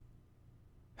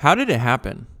How did it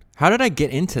happen? How did I get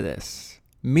into this?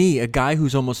 Me, a guy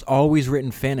who's almost always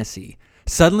written fantasy,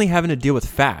 suddenly having to deal with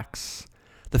facts.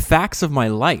 The facts of my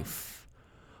life.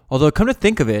 Although, come to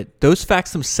think of it, those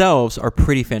facts themselves are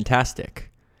pretty fantastic.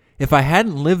 If I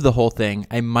hadn't lived the whole thing,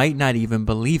 I might not even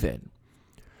believe it.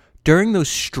 During those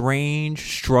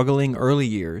strange, struggling early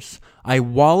years, I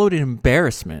wallowed in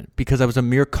embarrassment because I was a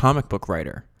mere comic book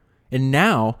writer. And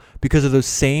now, because of those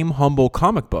same humble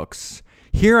comic books,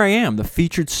 here I am, the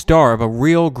featured star of a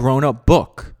real grown-up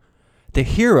book, the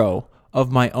hero of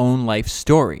my own life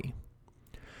story.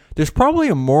 There's probably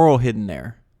a moral hidden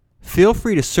there. Feel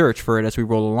free to search for it as we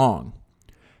roll along.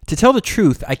 To tell the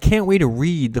truth, I can't wait to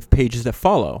read the pages that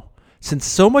follow, since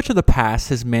so much of the past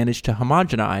has managed to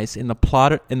homogenize in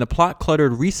the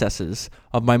plot-cluttered recesses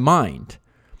of my mind.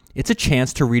 It's a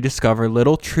chance to rediscover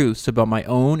little truths about my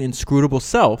own inscrutable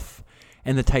self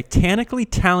and the titanically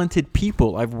talented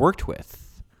people I've worked with.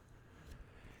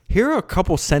 Here are a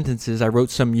couple sentences I wrote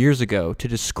some years ago to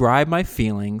describe my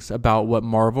feelings about what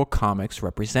Marvel Comics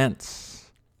represents.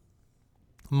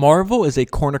 Marvel is a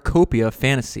cornucopia of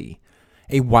fantasy,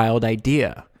 a wild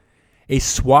idea, a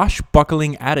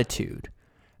swashbuckling attitude,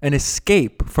 an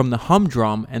escape from the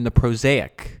humdrum and the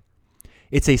prosaic.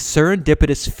 It's a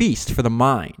serendipitous feast for the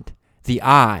mind, the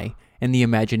eye, and the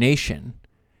imagination.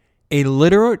 A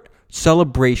literate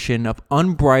celebration of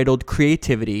unbridled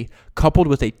creativity coupled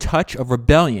with a touch of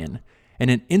rebellion and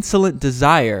an insolent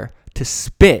desire to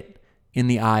spit in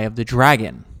the eye of the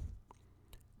dragon.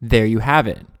 There you have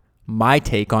it, my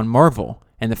take on Marvel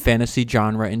and the fantasy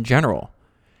genre in general,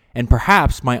 and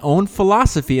perhaps my own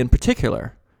philosophy in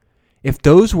particular. If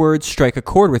those words strike a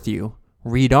chord with you,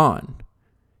 read on.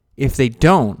 If they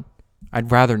don't,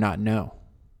 I'd rather not know.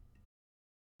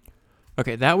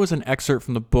 Okay, that was an excerpt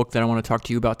from the book that I want to talk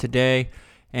to you about today,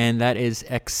 and that is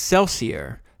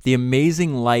Excelsior, The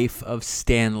Amazing Life of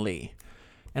Stan Lee.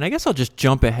 And I guess I'll just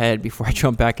jump ahead before I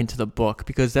jump back into the book,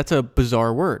 because that's a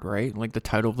bizarre word, right? Like the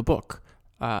title of the book.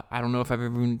 I don't know if I've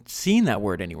ever even seen that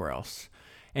word anywhere else.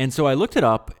 And so I looked it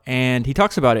up, and he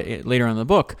talks about it later on in the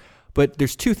book, but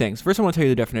there's two things. First, I want to tell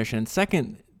you the definition, and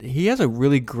second, he has a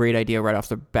really great idea right off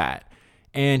the bat.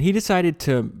 And he decided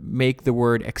to make the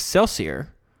word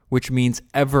Excelsior, which means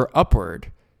ever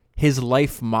upward, his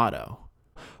life motto.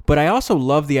 But I also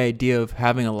love the idea of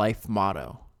having a life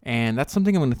motto. And that's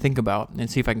something I'm going to think about and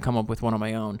see if I can come up with one on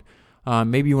my own.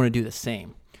 Maybe you want to do the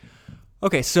same.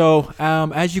 Okay, so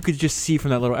as you could just see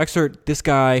from that little excerpt, this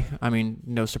guy, I mean,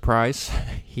 no surprise.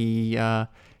 I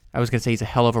was going to say he's a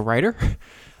hell of a writer,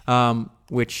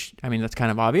 which, I mean, that's kind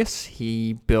of obvious.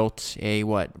 He built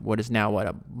what is now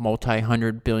a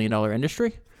multi-$100 billion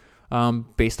industry.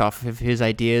 Based off of his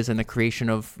ideas and the creation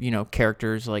of,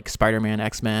 characters like Spider-Man,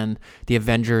 X-Men, the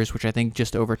Avengers, which I think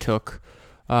just overtook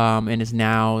and is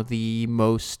now the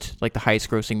highest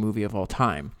grossing movie of all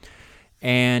time.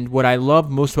 And what I love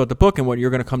most about the book and what you're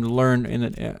going to come to learn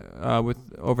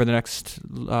over the next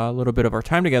little bit of our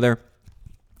time together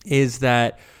is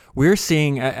that we're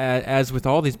seeing, as with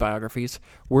all these biographies,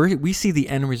 we see the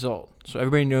end result. So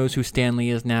everybody knows who Stan Lee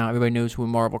is now. Everybody knows who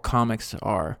Marvel Comics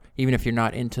are, even if you're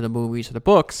not into the movies or the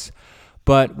books.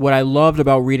 But what I loved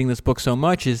about reading this book so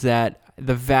much is that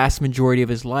the vast majority of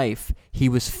his life, he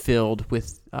was filled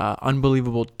with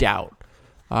unbelievable doubt.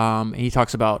 He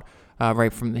talks about,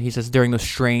 he says, during those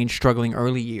strange, struggling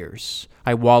early years,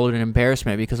 I wallowed in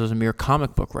embarrassment because I was a mere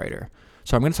comic book writer.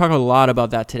 So I'm going to talk a lot about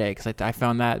that today because I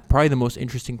found that probably the most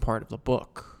interesting part of the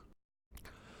book.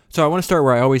 So I want to start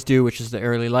where I always do, which is the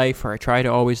early life, or I try to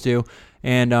always do.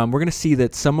 And we're going to see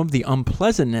that some of the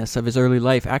unpleasantness of his early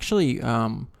life actually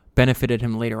benefited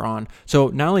him later on. So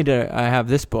not only did I have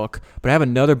this book, but I have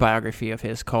another biography of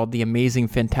his called The Amazing,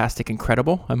 Fantastic,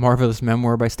 Incredible, a marvelous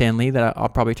memoir by Stan Lee that I'll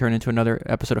probably turn into another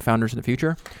episode of Founders in the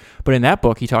future. But in that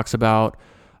book, he talks about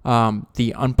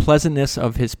the unpleasantness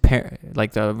of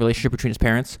the relationship between his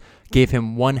parents gave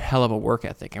him one hell of a work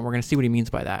ethic. And we're going to see what he means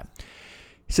by that.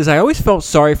 He says, I always felt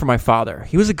sorry for my father.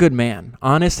 He was a good man,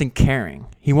 honest and caring.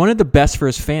 He wanted the best for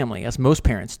his family, as most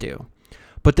parents do.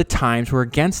 But the times were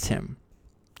against him.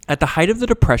 At the height of the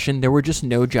Depression, there were just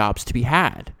no jobs to be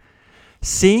had.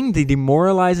 Seeing the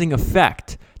demoralizing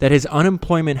effect that his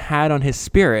unemployment had on his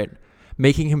spirit,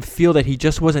 making him feel that he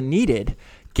just wasn't needed,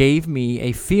 gave me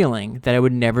a feeling that I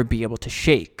would never be able to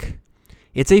shake.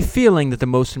 It's a feeling that the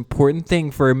most important thing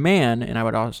for a man, and I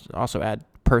would also add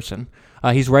person,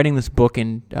 he's writing this book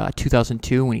in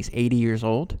 2002 when he's 80 years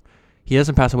old. He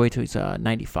doesn't pass away till he's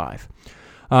 95.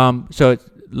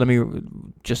 Let me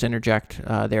just interject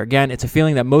there again. It's a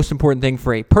feeling that most important thing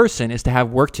for a person is to have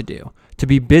work to do, to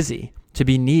be busy, to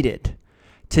be needed.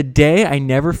 Today, I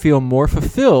never feel more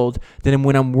fulfilled than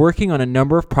when I'm working on a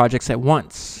number of projects at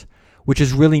once, which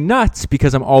is really nuts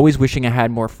because I'm always wishing I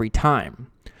had more free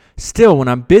time. Still, when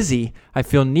I'm busy, I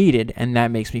feel needed, and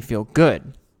that makes me feel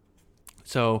good.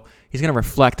 So he's going to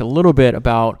reflect a little bit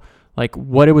about like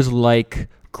what it was like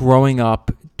growing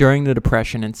up during the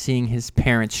Depression and seeing his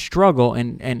parents struggle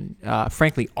and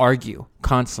frankly argue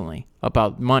constantly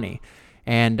about money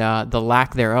and the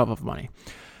lack thereof of money.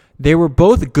 They were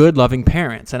both good, loving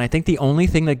parents, and I think the only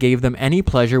thing that gave them any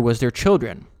pleasure was their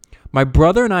children. My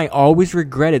brother and I always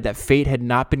regretted that fate had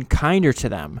not been kinder to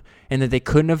them and that they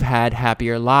couldn't have had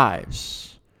happier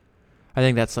lives. I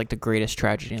think that's like the greatest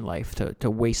tragedy in life, to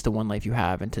waste the one life you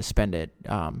have and to spend it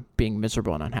being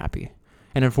miserable and unhappy.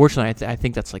 And unfortunately, I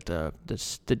think that's like the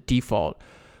default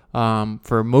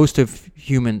for most of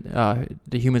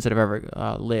the humans that have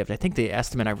ever lived. I think the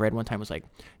estimate I read one time was like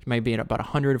it might be about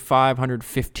 105,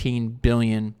 115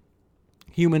 billion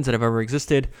humans that have ever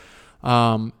existed.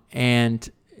 And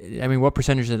I mean, what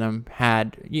percentage of them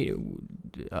had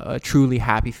a truly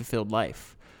happy, fulfilled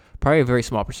life? Probably a very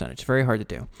small percentage. Very hard to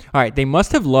do. All right, they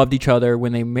must have loved each other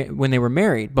when they were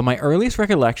married, but my earliest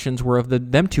recollections were of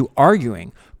them two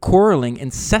arguing, quarreling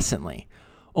incessantly.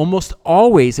 Almost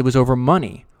always it was over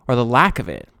money, or the lack of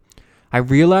it. I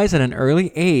realized at an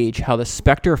early age how the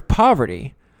specter of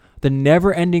poverty, the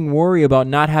never-ending worry about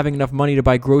not having enough money to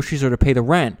buy groceries or to pay the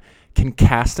rent, can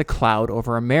cast a cloud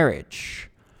over a marriage.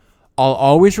 I'll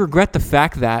always regret the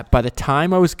fact that by the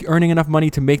time I was earning enough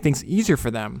money to make things easier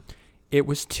for them, it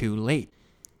was too late.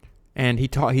 And he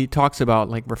talks about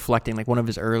like reflecting, like one of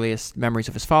his earliest memories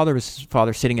of his father was his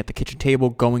father sitting at the kitchen table,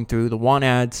 going through the want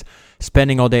ads,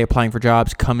 spending all day applying for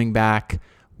jobs, coming back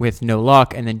with no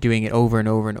luck, and then doing it over and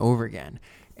over and over again.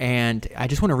 And I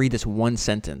just want to read this one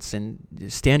sentence, and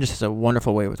Stan just has a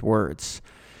wonderful way with words.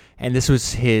 And this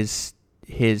was his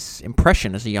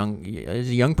impression as a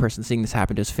young person seeing this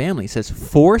happen to his family. He says,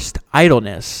 "Forced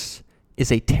idleness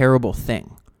is a terrible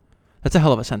thing." That's a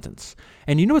hell of a sentence.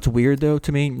 And you know what's weird, though,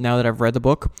 to me, now that I've read the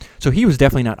book? So he was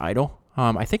definitely not idle.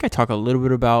 I think I talk a little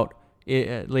bit about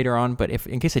it later on, but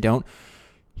in case I don't,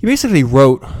 he basically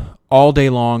wrote all day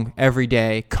long, every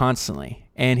day, constantly.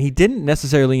 And he didn't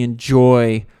necessarily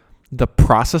enjoy the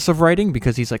process of writing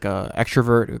because he's like a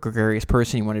extrovert, a gregarious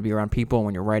person. You want to be around people. And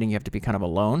when you're writing, you have to be kind of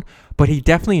alone. But he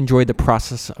definitely enjoyed the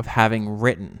process of having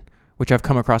written, which I've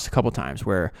come across a couple times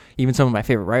where even some of my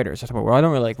favorite writers, I thought, well, I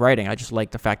don't really like writing. I just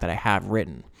like the fact that I have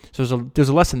written. So there's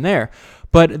a lesson there.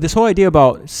 But this whole idea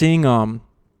about seeing,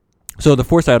 so the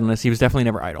forced idleness, he was definitely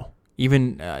never idle.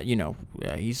 Even,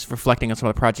 he's reflecting on some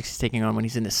of the projects he's taking on when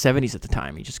he's in his 70s at the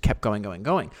time. He just kept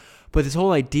going. But this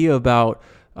whole idea about,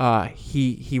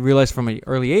 he realized from an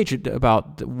early age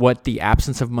about what the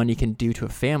absence of money can do to a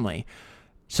family.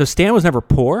 So Stan was never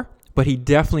poor, but he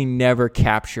definitely never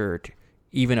captured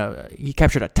he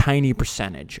captured a tiny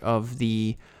percentage of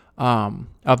the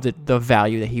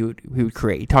value that he would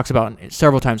create. He talks about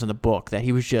several times in the book that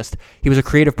he was a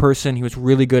creative person. He was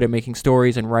really good at making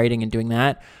stories and writing and doing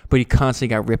that, but he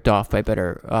constantly got ripped off by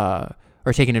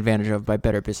or taken advantage of by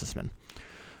better businessmen.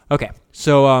 Okay,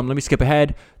 so let me skip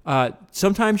ahead.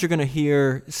 Sometimes you're going to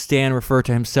hear Stan refer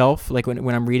to himself, like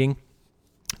when I'm reading.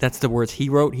 That's the words he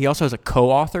wrote. He also has a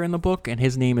co-author in the book, and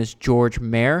his name is George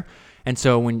Mayer. And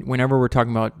so whenever we're talking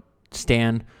about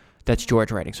Stan, that's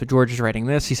George writing. So George is writing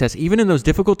this. He says, even in those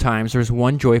difficult times, there's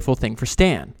one joyful thing for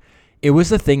Stan. It was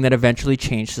the thing that eventually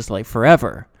changed his life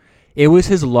forever. It was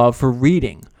his love for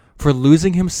reading, for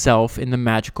losing himself in the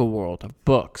magical world of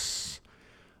books.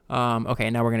 Okay,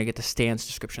 now we're going to get to Stan's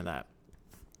description of that.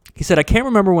 He said, I can't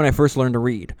remember when I first learned to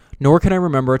read, nor can I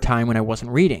remember a time when I wasn't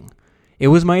reading. It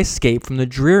was my escape from the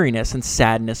dreariness and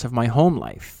sadness of my home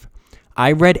life.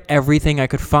 I read everything I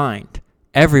could find,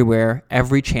 everywhere,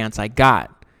 every chance I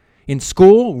got. In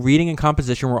school, reading and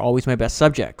composition were always my best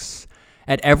subjects.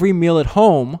 At every meal at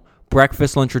home,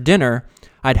 breakfast, lunch, or dinner,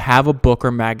 I'd have a book or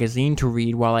magazine to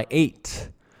read while I ate.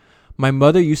 My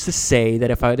mother used to say that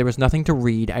if there was nothing to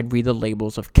read, I'd read the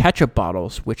labels of ketchup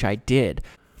bottles, which I did.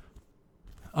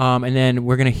 And then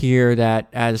we're going to hear that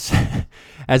as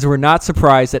we're not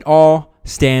surprised at all,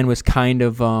 Stan was kind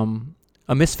of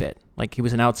a misfit. Like he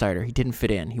was an outsider. He didn't fit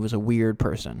in. He was a weird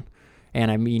person. And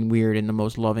I mean weird in the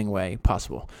most loving way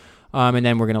possible. And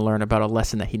then we're going to learn about a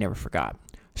lesson that he never forgot.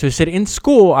 So he said, in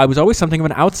school, I was always something of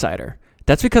an outsider.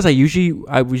 That's because I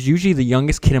was usually the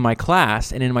youngest kid in my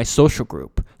class and in my social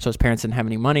group. So his parents didn't have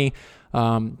any money.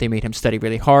 They made him study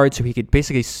really hard so he could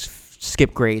basically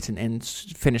skip grades and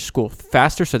finish school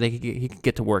faster so he could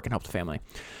get to work and help the family.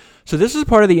 So this is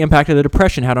part of the impact of the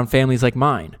Depression had on families like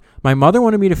mine. My mother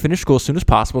wanted me to finish school as soon as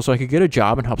possible so I could get a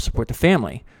job and help support the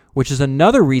family. which is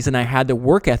another reason I had the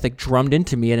work ethic drummed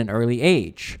into me at an early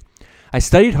age. I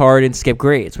studied hard and skipped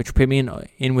grades, which put me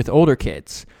in with older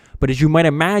kids. But as you might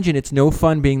imagine, it's no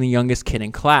fun being the youngest kid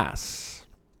in class.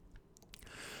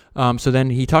 So then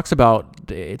he talks about,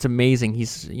 it's amazing.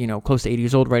 He's, close to 80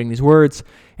 years old writing these words,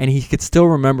 and he could still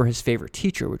remember his favorite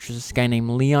teacher, which was this guy named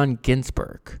Leon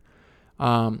Ginsberg.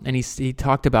 And he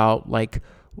talked about like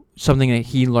something that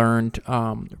he learned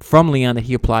from Leon that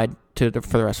he applied for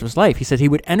the rest of his life. He said he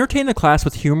would entertain the class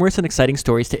with humorous and exciting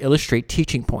stories to illustrate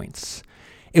teaching points.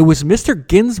 It was Mr.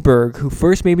 Ginsberg who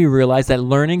first made me realize that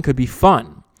learning could be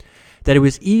fun, that it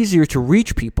was easier to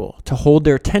reach people, to hold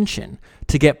their attention,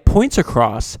 to get points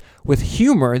across with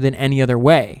humor than any other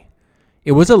way.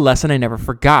 It was a lesson I never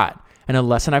forgot, and a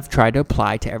lesson I've tried to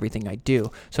apply to everything I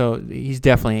do. So he's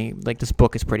definitely, like, this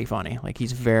book is pretty funny. Like,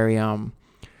 he's very, and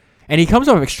he comes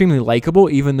off extremely likable,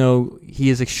 even though he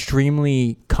is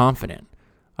extremely confident.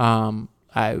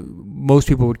 Most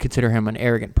people would consider him an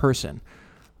arrogant person.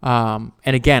 And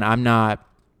again, I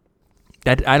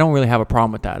don't really have a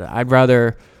problem with that. I'd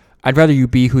rather you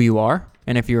be who you are.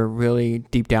 And if you're really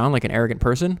deep down, like an arrogant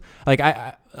person, like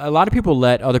a lot of people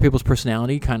let other people's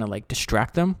personality kind of like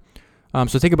distract them.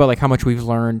 So think about like how much we've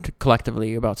learned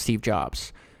collectively about Steve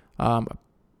Jobs,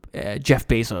 Jeff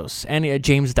Bezos, and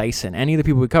James Dyson, any of the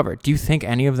people we covered. Do you think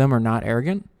any of them are not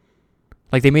arrogant?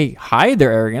 Like, they may hide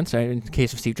their arrogance. In the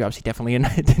case of Steve Jobs, he definitely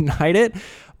didn't hide it.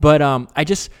 But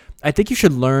I think you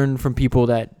should learn from people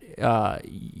that,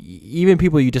 even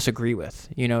people you disagree with.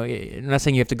 I'm not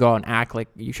saying you have to go out and act like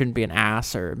you shouldn't be an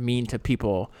ass or mean to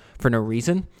people for no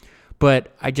reason.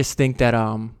 But I just think that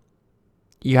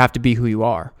you have to be who you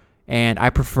are. And I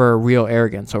prefer real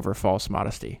arrogance over false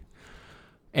modesty.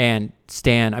 And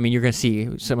Stan, you're going to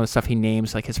see some of the stuff he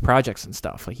names, like his projects and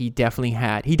stuff. Like he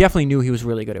definitely knew he was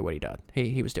really good at what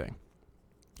he was doing.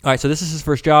 All right, so this is his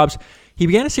first jobs. He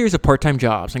began a series of part-time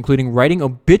jobs, including writing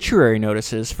obituary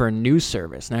notices for a news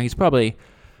service. Now, he's probably,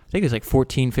 I think he's like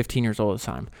 14, 15 years old at the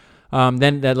time.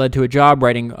 Then that led to a job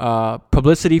writing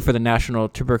publicity for the National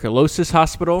Tuberculosis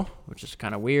Hospital, which is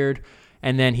kind of weird.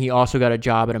 And then he also got a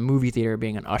job at a movie theater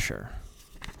being an usher.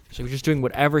 So he was just doing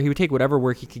he would take whatever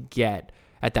work he could get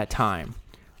at that time,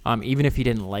 even if he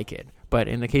didn't like it. But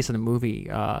in the case of the movie,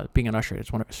 being an usher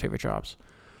is one of his favorite jobs.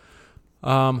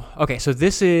 Okay, so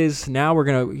this is, now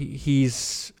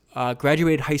he's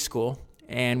graduated high school,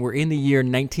 and we're in the year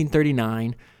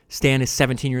 1939. Stan is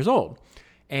 17 years old.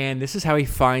 And this is how he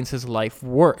finds his life's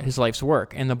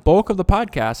work. And the bulk of the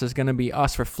podcast is going to be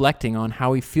us reflecting on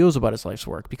how he feels about his life's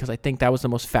work, because I think that was the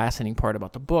most fascinating part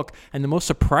about the book and the most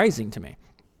surprising to me.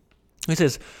 He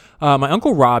says, my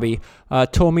Uncle Robbie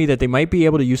told me that they might be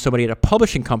able to use somebody at a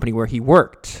publishing company where he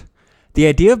worked. The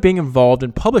idea of being involved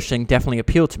in publishing definitely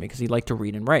appealed to me because he liked to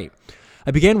read and write.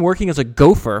 I began working as a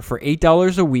gopher for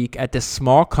 $8 a week at this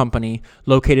small company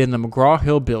located in the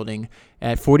McGraw-Hill building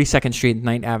at 42nd Street and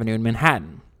 9th Avenue in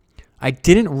Manhattan. I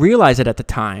didn't realize it at the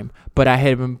time, but I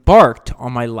had embarked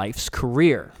on my life's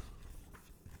career.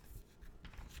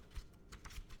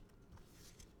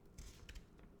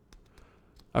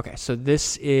 Okay, so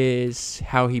this is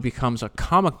how he becomes a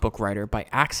comic book writer by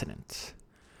accident.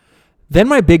 Then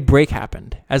my big break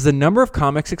happened. As the number of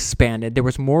comics expanded, there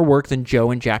was more work than Joe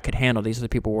and Jack could handle. These are the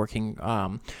people working.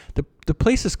 The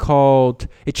place is called,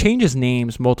 it changes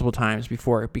names multiple times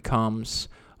before it becomes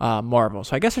Marvel.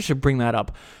 So I guess I should bring that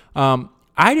up.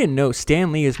 I didn't know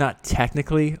Stan Lee is not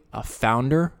technically a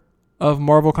founder of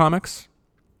Marvel Comics.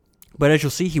 But as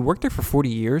you'll see, he worked there for 40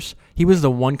 years. He was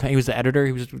the editor.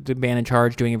 He was the man in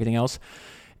charge doing everything else.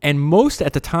 And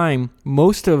at the time,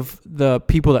 most of the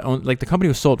people that owned, like the company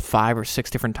was sold 5 or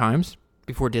 6 different times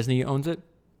before Disney owns it.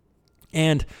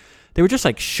 And they were just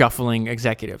like shuffling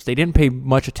executives. They didn't pay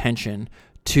much attention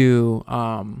to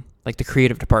like the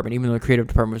creative department, even though the creative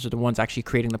department was the ones actually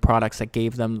creating the products that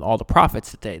gave them all the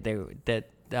profits that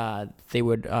they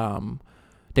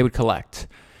would collect.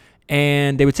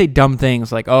 And they would say dumb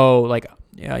things like,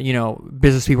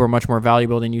 business people are much more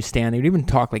valuable than you, Stan. They would even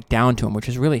talk like down to him, which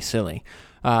is really silly,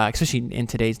 especially in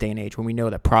today's day and age when we know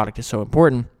that product is so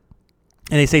important.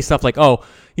 And they say stuff like,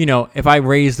 if I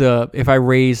raise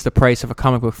the price of a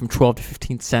comic book from 12 to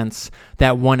 15 cents,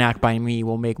 that one act by me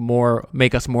will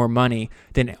make us more money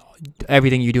than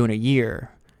everything you do in a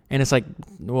year. And it's like,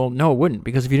 well, no, it wouldn't,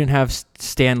 because if you didn't have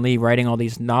Stan Lee writing all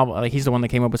these novels, like he's the one that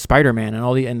came up with Spider-Man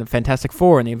and the Fantastic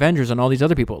Four and the Avengers and all these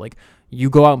other people, like you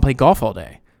go out and play golf all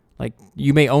day. Like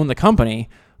you may own the company,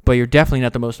 but you're definitely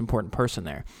not the most important person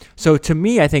there. So to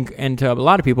me, I think, and to a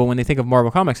lot of people, when they think of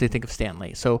Marvel Comics, they think of Stan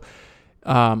Lee. So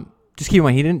just keep in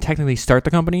mind, he didn't technically start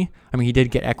the company. I mean, he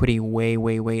did get equity way,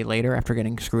 way, way later after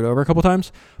getting screwed over a couple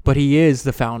times. But he is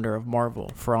the founder of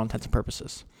Marvel for all intents and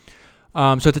purposes. So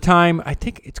at the time, I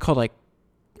think it's called I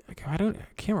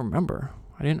can't remember.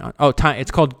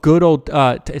 It's called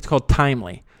it's called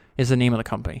Timely is the name of the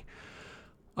company.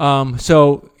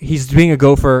 So he's being a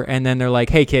gopher, and then they're like,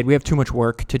 "Hey kid, we have too much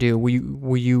work to do.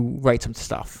 Will you write some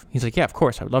stuff?" He's like, "Yeah, of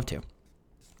course, I would love to."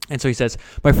 And so he says,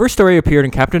 "My first story appeared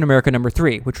in Captain America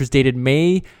 #3, which was dated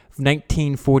May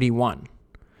 1941.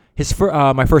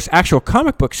 My first actual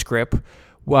comic book script,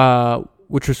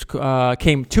 which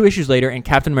came 2 issues later in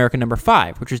Captain America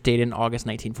 #5, which was dated in August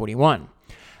 1941.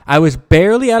 I was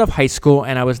barely out of high school,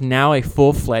 and I was now a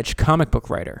full-fledged comic book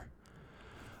writer."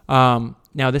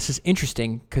 Now, this is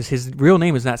interesting because his real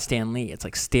name is not Stan Lee. It's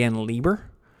like Stan Lieber.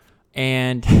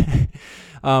 And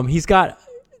he's got...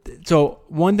 So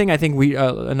one thing I think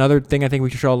another thing I think we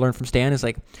should all learn from Stan is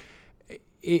like,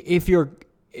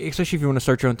 especially if you want to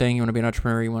start your own thing, you want to be an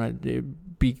entrepreneur, you want to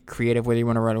be creative, whether you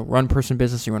want to run a one-person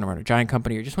business, you want to run a giant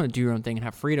company, or you just want to do your own thing and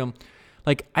have freedom.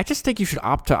 Like, I just think you should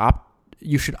opt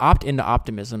into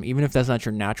optimism, even if that's not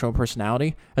your natural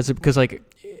personality, because like,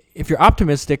 if you're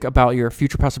optimistic about your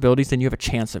future possibilities, then you have a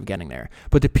chance of getting there.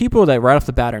 But the people that right off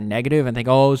the bat are negative and think,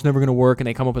 "Oh, it's never going to work," and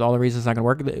they come up with all the reasons it's not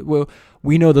going to work, well,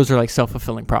 we know those are like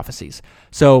self-fulfilling prophecies.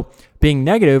 So being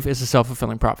negative is a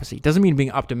self-fulfilling prophecy. Doesn't mean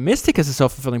being optimistic is a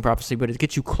self-fulfilling prophecy, but it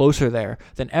gets you closer there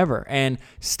than ever. And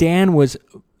Stan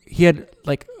he had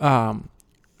like,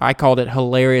 I called it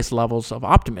hilarious levels of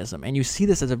optimism. And you see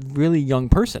this as a really young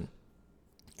person.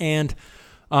 And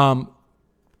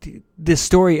this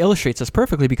story illustrates this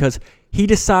perfectly because he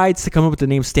decides to come up with the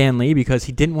name Stan Lee because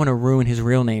he didn't want to ruin his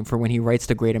real name for when he writes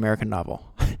the Great American Novel.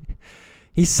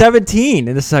 He's 17,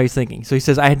 and this is how he's thinking. So he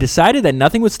says, "I had decided that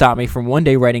nothing would stop me from one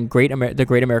day writing the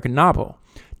Great American Novel."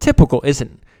 Typical,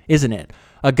 isn't it?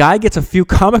 A guy gets a few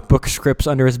comic book scripts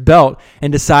under his belt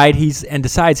and decides he's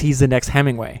the next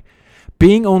Hemingway.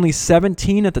 Being only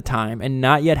 17 at the time and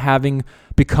not yet having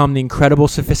become the incredible,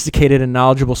 sophisticated, and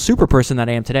knowledgeable super person that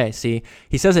I am today. See,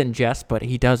 he says it in jest, but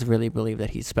he does really believe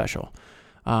that he's special.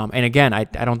 And again, I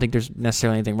don't think there's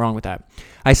necessarily anything wrong with that.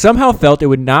 I somehow felt it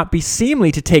would not be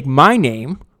seemly to take my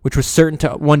name, which was certain to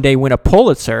one day win a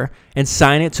Pulitzer, and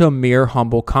sign it to a mere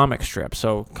humble comic strip.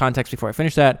 So context before I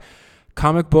finish that,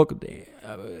 comic book...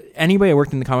 anybody that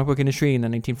worked in the comic book industry in the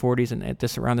 1940s and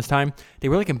around this time, they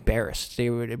were like embarrassed.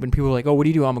 When people were like, "Oh, what do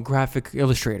you do?" "I'm a graphic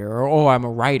illustrator," or "Oh, I'm a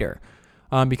writer,"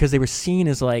 because they were seen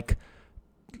as like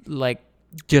there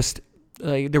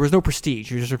was no prestige.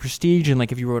 There was just a prestige in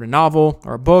like if you wrote a novel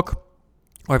or a book,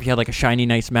 or if you had like a shiny,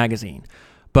 nice magazine.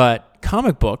 But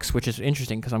comic books, which is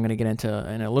interesting because I'm going to get into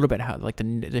in a little bit how like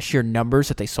the sheer numbers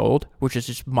that they sold, which is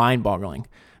just mind-boggling.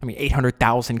 I mean,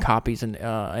 800,000 copies in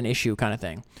an issue kind of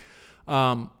thing.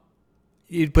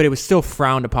 But it was still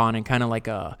frowned upon and kind of like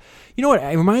you know what?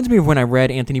 It reminds me of when I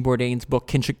read Anthony Bourdain's book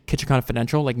Kitchen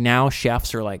Confidential. Like now,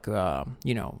 chefs are like,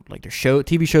 like there's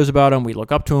TV shows about them. We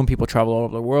look up to them. People travel all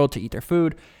over the world to eat their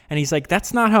food. And he's like,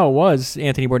 that's not how it was.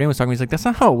 Anthony Bourdain was talking. He's like, that's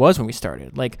not how it was when we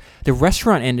started. Like the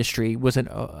restaurant industry was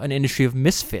an industry of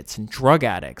misfits and drug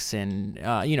addicts and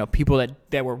people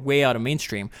that were way out of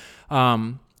mainstream.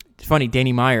 It's funny,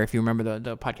 Danny Meyer, if you remember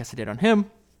the podcast I did on him.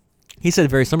 He said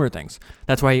very similar things.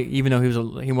 That's why, even though he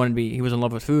was in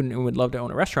love with food and would love to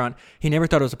own a restaurant, he never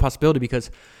thought it was a possibility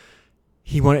because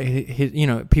he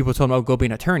wanted people told him, "Oh, go be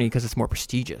an attorney because it's more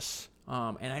prestigious."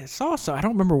 And I I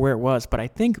don't remember where it was, but I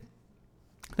think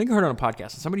I heard it on a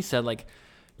podcast and somebody said like,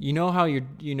 how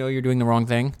you're doing the wrong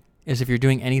thing is if you're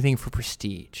doing anything for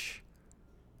prestige.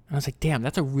 And I was like, damn,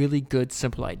 that's a really good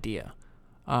simple idea,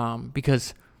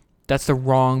 because that's the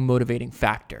wrong motivating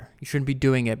factor. You shouldn't be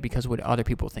doing it because what other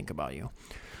people think about you.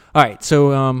 All right,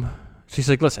 so she's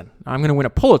like, "Listen, I'm going to win a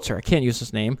Pulitzer. I can't use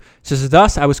this name." She says,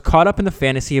 "Thus, I was caught up in the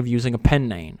fantasy of using a pen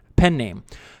name,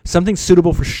 something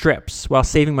suitable for strips, while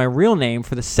saving my real name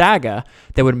for the saga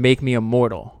that would make me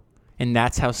immortal." And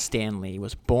that's how Stan Lee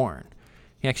was born.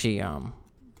 He actually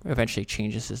eventually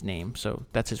changes his name, so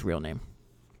that's his real name.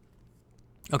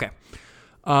 Okay.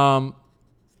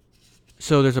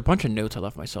 So there's a bunch of notes I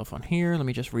left myself on here. Let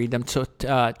me just read them. So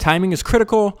timing is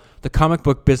critical. The comic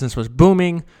book business was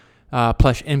booming.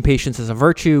 Plus impatience is a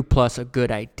virtue. Plus a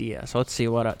good idea. So let's see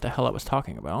what the hell I was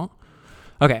talking about.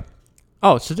 Okay.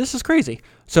 Oh, so this is crazy.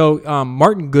 So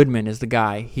Martin Goodman is the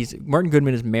guy. Martin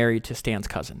Goodman is married to Stan's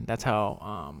cousin. That's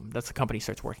how that's the company he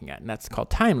starts working at, and that's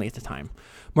called Timely at the time.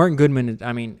 Martin Goodman,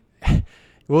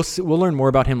 We'll learn more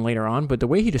about him later on, but the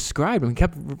way he described him, he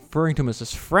kept referring to him as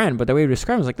his friend, but the way he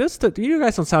described him was like, you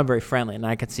guys don't sound very friendly, and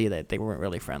I could see that they weren't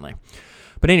really friendly.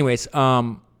 But anyways,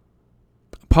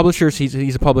 publishers.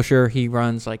 He's a publisher. He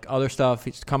runs like other stuff.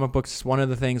 He's comic books is one of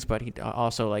the things, but he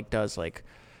also like does like,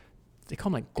 they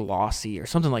call them like glossy or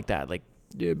something like that. Like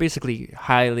basically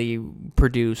highly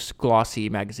produced glossy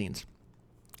magazines.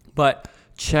 But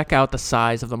check out the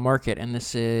size of the market, and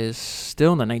this is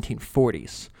still in the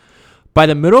 1940s. By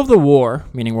the middle of the war,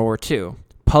 meaning World War II,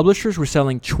 publishers were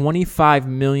selling 25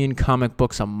 million comic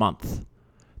books a month.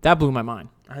 That blew my mind.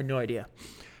 I had no idea.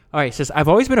 All right, it says, I've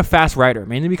always been a fast writer,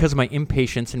 mainly because of my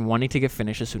impatience and wanting to get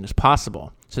finished as soon as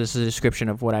possible. So this is a description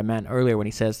of what I meant earlier when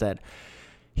he says that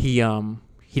he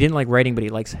didn't like writing, but he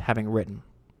likes having written.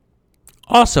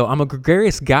 Also, I'm a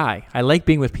gregarious guy. I like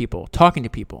being with people, talking to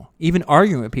people, even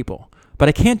arguing with people. But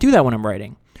I can't do that when I'm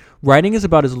writing. Writing is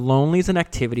about as lonely as an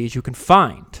activity as you can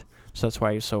find. So that's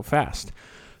why he's so fast.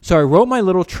 So I wrote my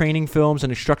little training films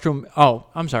and instructional... Oh,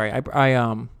 I'm sorry.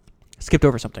 I skipped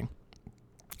over something.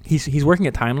 He's working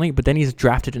at Timely, but then he's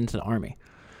drafted into the Army.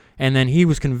 And then he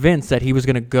was convinced that he was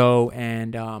going to go,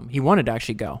 and he wanted to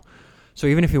actually go. So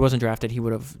even if he wasn't drafted, he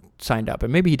would have signed up.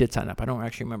 And maybe he did sign up. I don't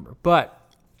actually remember. But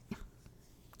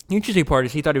the interesting part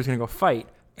is he thought he was going to go fight,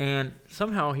 and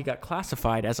somehow he got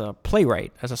classified as a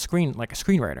playwright, as a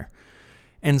screenwriter.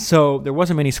 And so there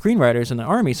wasn't many screenwriters in the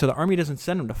Army, so the Army doesn't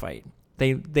send him to fight.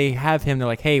 They have him. They're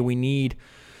like, hey, we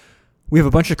have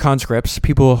a bunch of conscripts,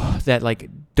 people that like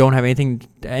don't have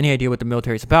any idea what the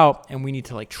military is about, and we need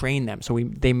to like train them. So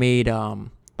they made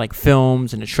like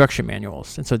films and instruction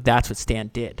manuals, and so that's what Stan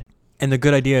did. And the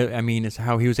good idea, I mean, is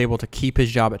how he was able to keep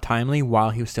his job at Timely while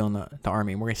he was still in the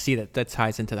Army. And we're going to see that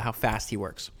ties into how fast he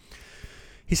works.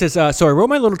 He says, so I wrote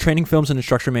my little training films and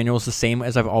instruction manuals the same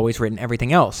as I've always written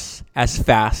everything else, as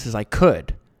fast as I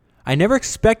could. I never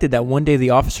expected that one day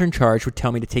the officer in charge would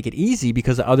tell me to take it easy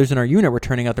because the others in our unit were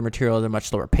turning out their material at a much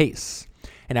slower pace,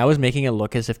 and I was making it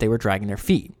look as if they were dragging their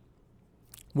feet.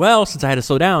 Well, since I had to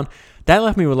slow down, that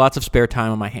left me with lots of spare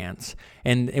time on my hands,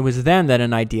 and it was then that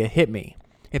an idea hit me.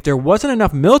 If there wasn't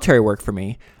enough military work for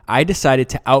me, I decided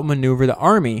to outmaneuver the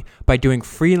Army by doing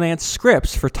freelance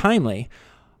scripts for Timely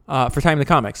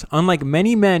Comics. Unlike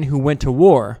many men who went to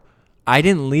war, I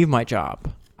didn't leave my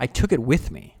job. I took it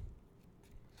with me.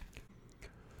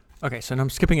 Okay, so now I'm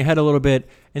skipping ahead a little bit,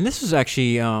 and this is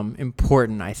actually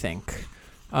important, I think,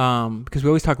 because we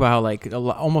always talk about how like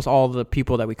almost all the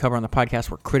people that we cover on the podcast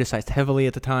were criticized heavily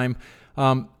at the time.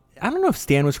 I don't know if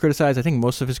Stan was criticized. I think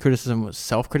most of his criticism was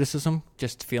self-criticism,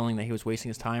 just feeling that he was wasting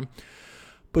his time.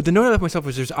 But the note I left myself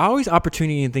was there's always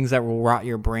opportunity in things that will rot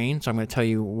your brain, so I'm going to tell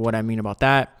you what I mean about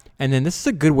that. And then this is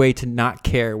a good way to not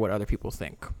care what other people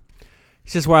think. He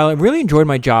says, while I really enjoyed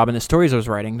my job and the stories I was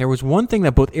writing, there was one thing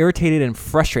that both irritated and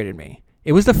frustrated me.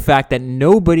 It was the fact that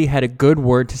nobody had a good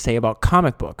word to say about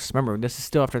comic books. Remember, this is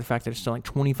still after the fact that it's selling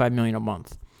 25 million a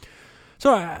month.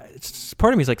 So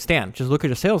part of me is like, Stan, just look at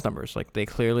the sales numbers. Like, they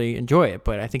clearly enjoy it.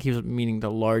 But I think he was meaning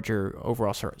the larger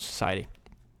overall society.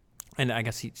 And I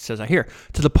guess he says that here.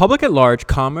 To the public at large,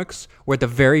 comics were at the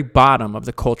very bottom of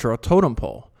the cultural totem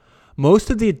pole. Most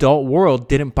of the adult world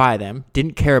didn't buy them,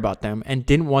 didn't care about them, and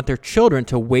didn't want their children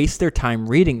to waste their time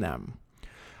reading them.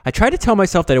 I tried to tell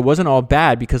myself that it wasn't all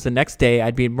bad because the next day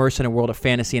I'd be immersed in a world of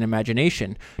fantasy and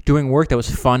imagination, doing work that was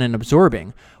fun and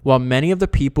absorbing, while many of the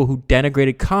people who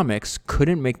denigrated comics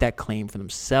couldn't make that claim for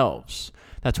themselves.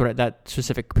 That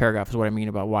specific paragraph is what I mean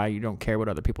about why you don't care what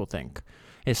other people think.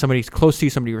 If somebody's close to you,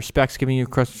 somebody you respects, giving you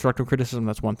constructive criticism,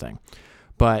 that's one thing.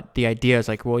 But the idea is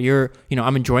like, well,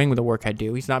 I'm enjoying the work I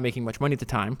do. He's not making much money at the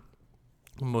time.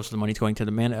 Most of the money's going to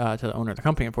the owner of the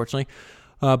company, unfortunately.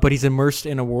 But he's immersed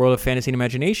in a world of fantasy and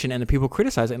imagination, and the people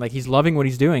criticize it. Like, he's loving what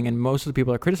he's doing, and most of the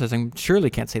people that are criticizing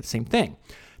surely can't say the same thing.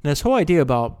 And this whole idea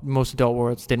about most adult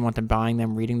worlds didn't want them buying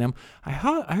them, reading them. I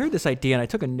heard this idea, and I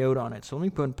took a note on it. So let me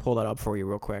go and pull that up for you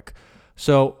real quick.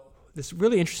 So this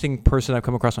really interesting person I've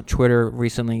come across on Twitter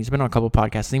recently, he's been on a couple of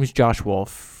podcasts. His name is Josh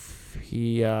Wolf.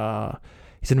 He's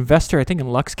an investor, I think, in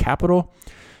Lux Capital.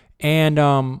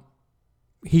 And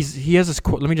he has this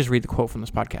quote. Let me just read the quote from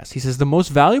this podcast. He says, the most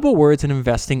valuable words in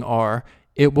investing are,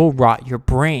 it will rot your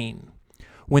brain.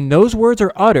 When those words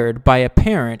are uttered by a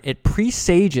parent, it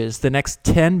presages the next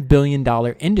 $10 billion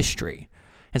industry.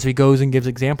 And so he goes and gives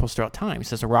examples throughout time. He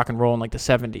says rock and roll in like the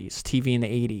 70s, TV in the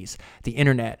 80s, the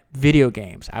internet, video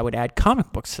games. I would add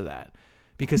comic books to that.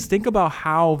 Because think about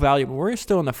how valuable. We're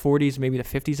still in the 40s, maybe the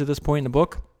 50s at this point in the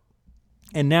book.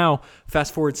 And now,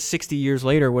 fast forward 60 years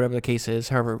later, whatever the case is,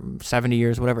 however, 70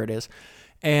 years, whatever it is.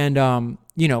 And,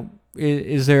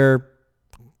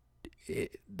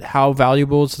 how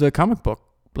valuable is the comic book?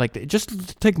 Like,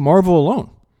 just take Marvel alone.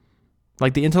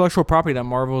 Like, the intellectual property that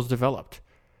Marvel has developed.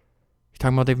 You're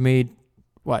talking about they've made,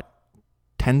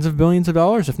 tens of billions of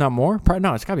dollars, if not more? Probably,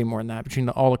 no, it's got to be more than that. Between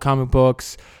all the comic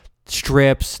books,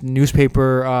 strips,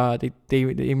 newspaper. They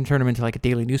even turned them into like a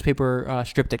daily newspaper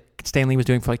strip that Stan Lee was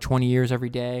doing for like 20 years every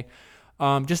day.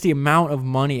 Just the amount of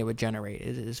money it would generate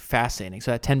is fascinating.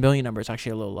 So that 10 billion number is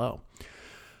actually a little low.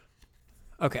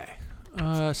 Okay.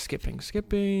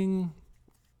 Skipping.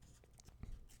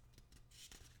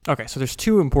 Okay, so there's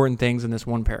two important things in this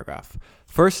one paragraph.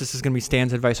 First, this is going to be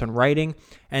Stan's advice on writing,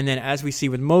 and then as we see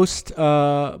with most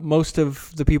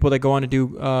of the people that go on to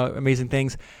do amazing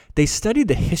things, they studied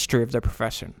the history of their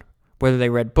profession. Whether they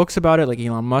read books about it, like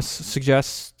Elon Musk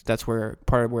suggests, that's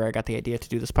part of where I got the idea to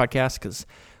do this podcast, because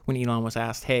when Elon was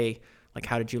asked, hey, like,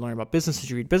 how did you learn about business?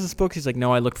 Did you read business books? He's like,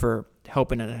 no, I look for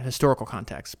help in a historical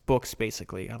context, books,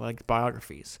 basically. I like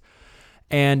biographies.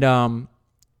 And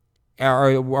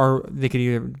they could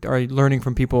either are learning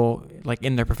from people like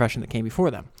in their profession that came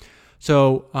before them.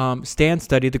 So Stan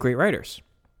studied the great writers.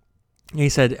 And he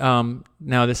said,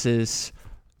 now this is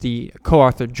the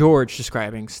co-author George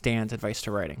describing Stan's advice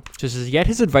to writing. So it says, yet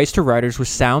his advice to writers was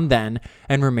sound then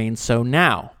and remains so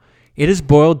now. It is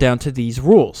boiled down to these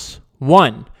rules.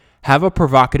 1, have a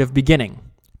provocative beginning.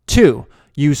 2,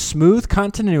 use smooth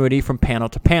continuity from panel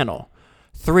to panel.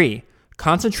 3,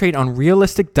 concentrate on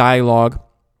realistic dialogue,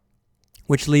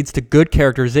 which leads to good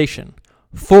characterization.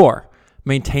 4,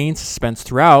 maintain suspense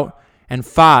throughout. And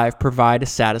 5, provide a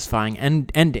satisfying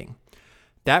ending.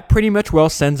 That pretty much well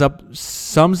sums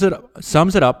it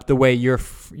up the way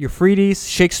Euphrates,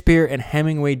 Shakespeare, and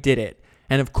Hemingway did it.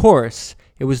 And of course,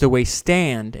 it was the way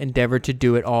Stan endeavored to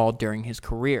do it all during his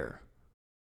career.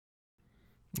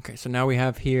 Okay, so now we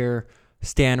have here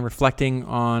Stan reflecting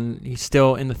on, he's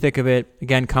still in the thick of it.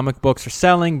 Again, comic books are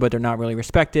selling, but they're not really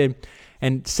respected.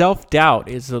 And self-doubt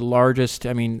is the largest.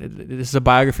 I mean, this is a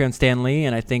biography on Stan Lee,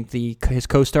 and I think his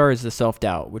co-star is the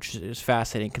self-doubt, which is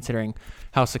fascinating considering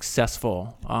how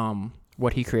successful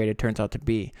what he created turns out to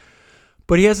be.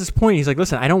 But he has this point. He's like,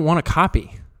 listen, I don't want to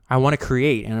copy. I want to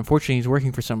create. And unfortunately, he's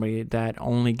working for somebody that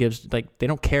only gives, like, they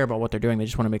don't care about what they're doing. They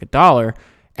just want to make $1.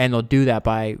 And they'll do that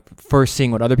by first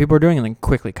seeing what other people are doing and then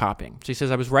quickly copying. So he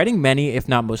says, I was writing many, if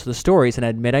not most of the stories, and I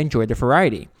admit I enjoyed the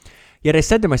variety. Yet I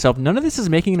said to myself, none of this is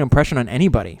making an impression on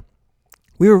anybody.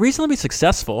 We were reasonably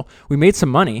successful. We made some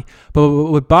money. But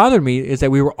what bothered me is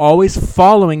that we were always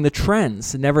following the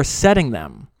trends, never setting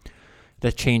them.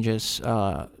 That changes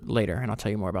later, and I'll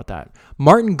tell you more about that.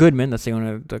 Martin Goodman, that's the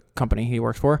owner of the company he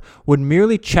works for, would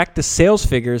merely check the sales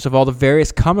figures of all the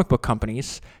various comic book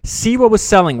companies, see what was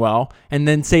selling well, and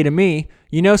then say to me,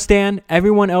 you know, Stan,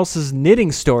 everyone else's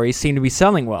knitting stories seem to be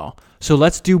selling well, so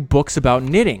let's do books about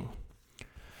knitting.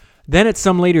 Then at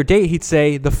some later date, he'd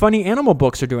say, the funny animal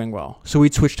books are doing well, so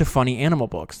we'd switch to funny animal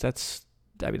books. That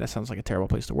sounds like a terrible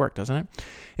place to work, doesn't it?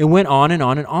 It went on and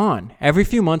on and on. Every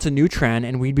few months, a new trend,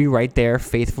 and we'd be right there,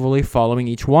 faithfully following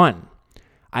each one.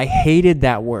 I hated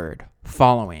that word,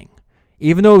 following.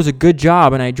 Even though it was a good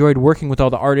job and I enjoyed working with all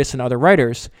the artists and other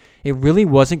writers, it really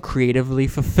wasn't creatively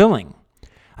fulfilling.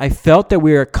 I felt that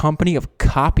we were a company of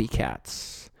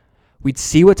copycats. We'd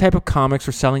see what type of comics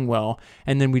were selling well,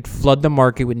 and then we'd flood the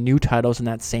market with new titles in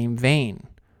that same vein.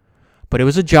 But it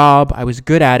was a job, I was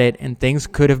good at it, and things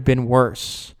could have been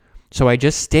worse. So I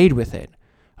just stayed with it,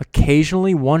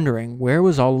 occasionally wondering where it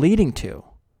was all leading to.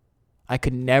 I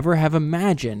could never have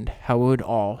imagined how it would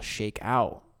all shake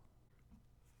out.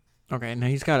 Okay, now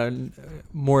he's got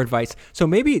more advice. So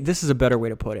maybe this is a better way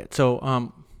to put it.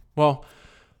 So,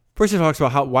 first he talks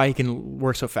about why he can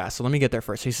work so fast. So let me get there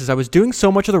first. He says, I was doing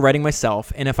so much of the writing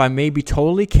myself, and if I may be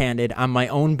totally candid, I'm my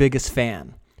own biggest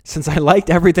fan. Since I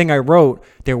liked everything I wrote,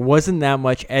 there wasn't that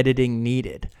much editing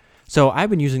needed. So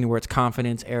I've been using the words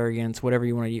confidence, arrogance, whatever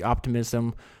you want to use,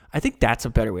 optimism. I think that's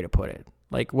a better way to put it.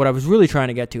 Like, what I was really trying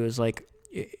to get to is, like,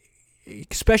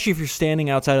 especially if you're standing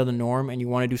outside of the norm and you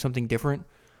want to do something different,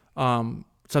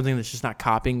 something that's just not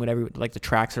copying whatever, like the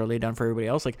tracks that are laid down for everybody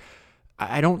else. Like,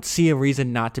 I don't see a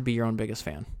reason not to be your own biggest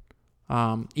fan.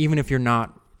 Even if you're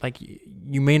not, like,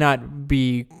 you may not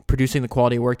be producing the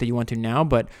quality of work that you want to now,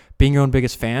 but being your own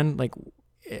biggest fan, like,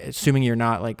 assuming you're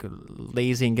not, like,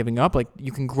 lazy and giving up, like,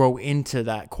 you can grow into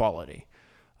that quality.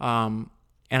 And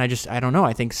I don't know.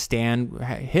 I think Stan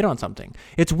hit on something.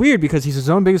 It's weird because he's his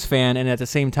own biggest fan, and at the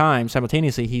same time,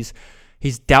 simultaneously,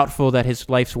 he's doubtful that his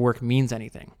life's work means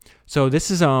anything. So this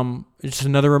is just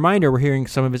another reminder. We're hearing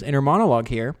some of his inner monologue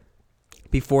here.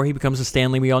 Before he becomes a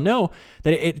Stan Lee, we all know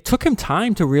that it took him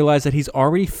time to realize that he's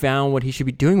already found what he should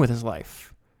be doing with his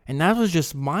life. And that was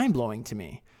just mind-blowing to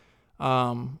me,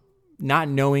 not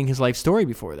knowing his life story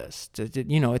before this.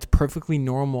 You know, it's perfectly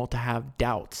normal to have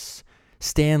doubts.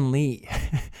 Stan Lee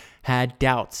had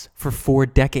doubts for 4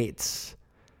 decades.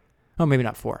 Oh, maybe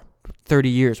not 4, 30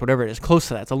 years, whatever it is. Close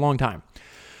to that. It's a long time.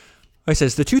 It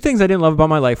says, the two things I didn't love about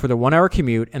my life were the 1 hour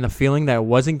commute and the feeling that I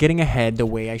wasn't getting ahead the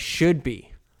way I should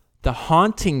be. The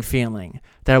haunting feeling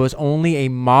that I was only a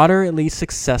moderately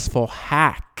successful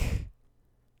hack.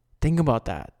 Think about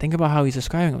that. Think about how he's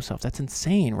describing himself. That's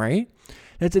insane, right?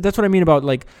 That's what I mean about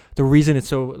like the reason it's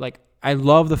so like, I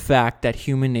love the fact that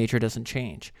human nature doesn't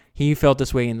change. He felt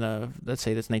this way in the, let's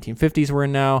say this 1950s we're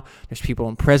in now. There's people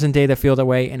in present day that feel that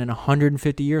way. And in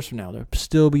 150 years from now, there'll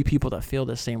still be people that feel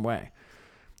the same way.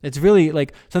 It's really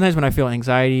like sometimes when I feel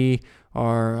anxiety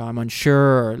or I'm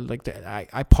unsure or like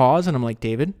I pause and I'm like,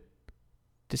 David,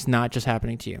 it's not just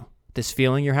happening to you. This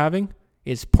feeling you're having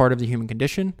is part of the human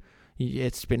condition.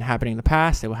 It's been happening in the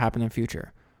past. It will happen in the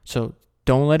future. So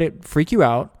don't let it freak you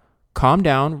out. Calm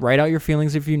down. Write out your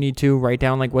feelings if you need to. Write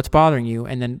down like what's bothering you.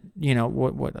 And then, you know,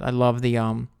 what I love the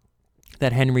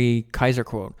that Henry Kaiser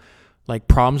quote. Like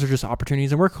problems are just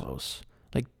opportunities and we're close.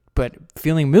 But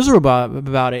feeling miserable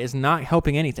about it is not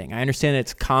helping anything. I understand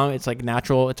it's it's like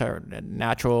natural. It's our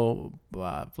natural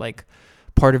like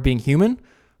part of being human.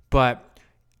 But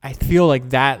I feel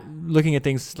like that looking at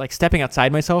things like stepping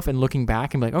outside myself and looking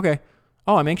back and be like, okay,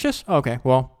 oh, I'm anxious. Oh, okay,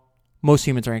 well, most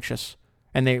humans are anxious,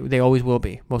 and they always will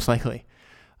be, most likely.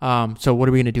 So what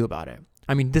are we gonna do about it?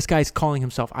 I mean, this guy's calling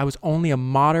himself, I was only a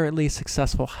moderately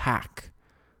successful hack.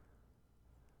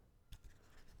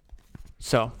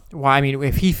 So,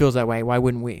 if he feels that way, why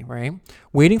wouldn't we, right?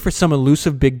 Waiting for some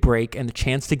elusive big break and the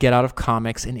chance to get out of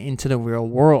comics and into the real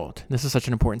world. This is such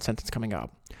an important sentence coming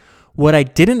up. What I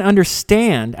didn't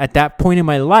understand at that point in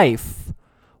my life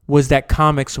was that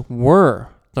comics were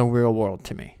the real world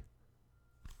to me.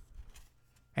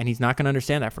 And he's not going to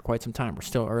understand that for quite some time. We're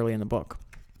still early in the book.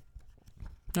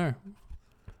 All right.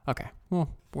 Okay, well,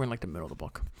 we're in like the middle of the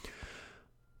book.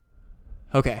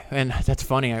 Okay, and that's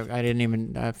funny. I didn't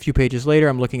even, a few pages later,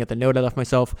 I'm looking at the note I left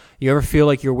myself. You ever feel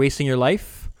like you're wasting your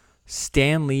life?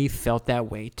 Stan Lee felt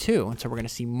that way too. And so we're going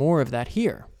to see more of that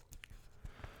here.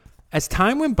 As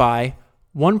time went by,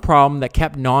 one problem that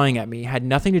kept gnawing at me had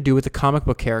nothing to do with the comic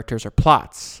book characters or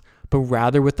plots, but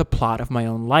rather with the plot of my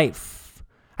own life.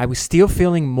 I was still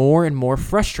feeling more and more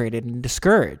frustrated and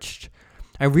discouraged.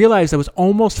 I realized I was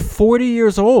almost 40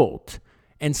 years old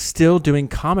and still doing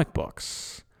comic books.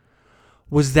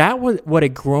 Was that what a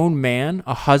grown man,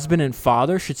 a husband and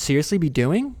father should seriously be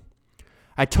doing?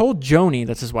 I told Joni,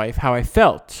 that's his wife, how I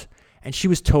felt, and she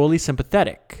was totally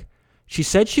sympathetic. She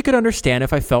said she could understand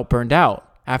if I felt burned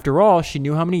out. After all, she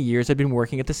knew how many years I'd been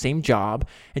working at the same job,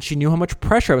 and she knew how much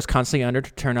pressure I was constantly under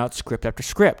to turn out script after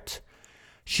script.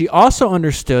 She also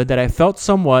understood that I felt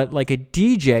somewhat like a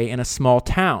DJ in a small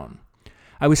town.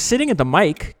 I was sitting at the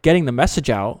mic, getting the message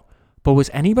out, but was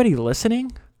anybody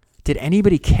listening? Did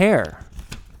anybody care?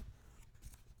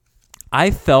 I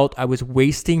felt I was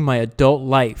wasting my adult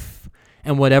life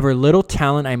and whatever little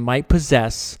talent I might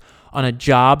possess on a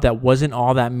job that wasn't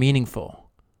all that meaningful.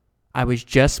 I was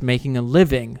just making a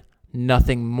living,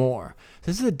 nothing more.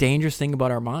 This is a dangerous thing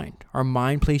about our mind. Our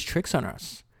mind plays tricks on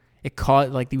us.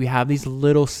 We have these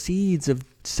little seeds of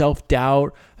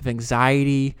self-doubt, of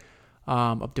anxiety,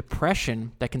 of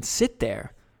depression that can sit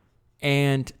there.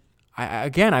 And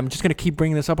I'm just going to keep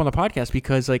bringing this up on the podcast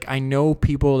because I know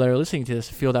people that are listening to this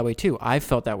feel that way too. I've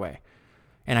felt that way.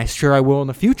 And I'm sure I will in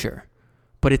the future.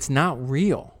 But it's not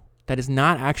real. That is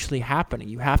not actually happening.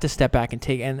 You have to step back and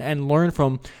take and learn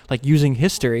from using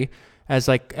history as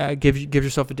give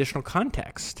yourself additional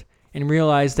context and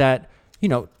realize that,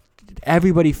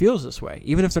 everybody feels this way,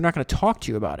 even if they're not going to talk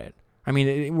to you about it. I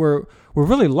mean, we're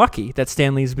really lucky that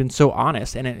Stan Lee's been so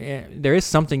honest, and there is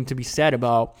something to be said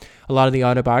about a lot of the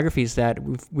autobiographies that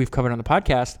we've covered on the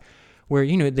podcast, where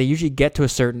they usually get to a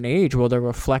certain age where they'll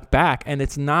reflect back, and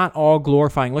it's not all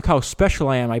glorifying. Look how special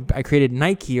I am. I created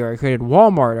Nike, or I created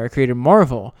Walmart, or I created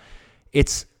Marvel.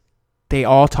 They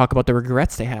all talk about the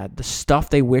regrets they had, the stuff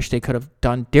they wish they could have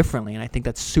done differently, and I think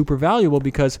that's super valuable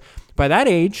because by that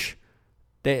age,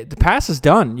 the past is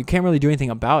done. You can't really do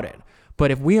anything about it. But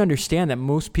if we understand that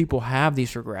most people have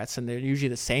these regrets, and they're usually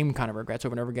the same kind of regrets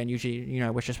over and over again, usually,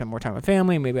 I wish I spent more time with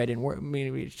family, maybe I didn't work,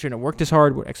 maybe I shouldn't have worked as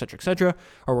hard, et cetera,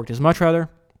 or worked as much rather.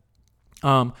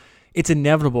 It's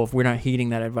inevitable if we're not heeding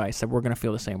that advice that we're going to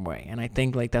feel the same way. And I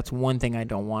think that's one thing I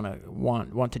don't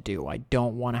want to do. I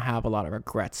don't want to have a lot of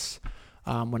regrets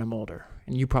when I'm older,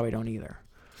 and you probably don't either.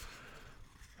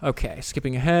 Okay,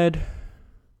 skipping ahead.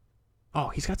 Oh,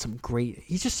 he's got some great.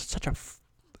 He's just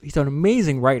he's an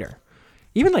amazing writer.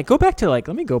 Even let me go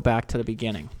back to the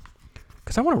beginning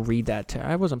because I want to read that.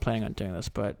 I wasn't planning on doing this,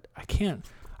 but I can't.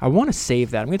 I want to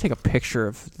save that. I'm going to take a picture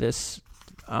of this,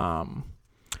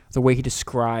 the way he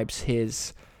describes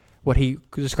what he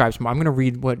describes. I'm going to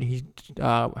read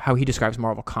how he describes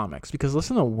Marvel Comics because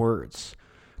listen to the words.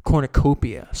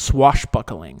 cornucopia,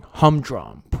 swashbuckling,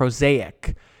 humdrum,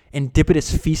 prosaic,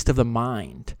 indipitous feast of the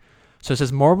mind. So it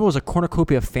says Marvel is a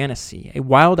cornucopia of fantasy, a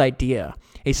wild idea,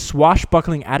 a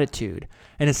swashbuckling attitude,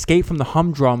 an escape from the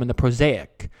humdrum and the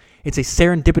prosaic. It's a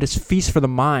serendipitous feast for the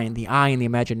mind, the eye, and the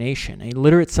imagination, a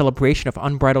literate celebration of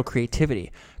unbridled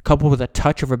creativity, coupled with a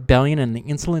touch of rebellion and the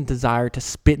insolent desire to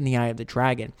spit in the eye of the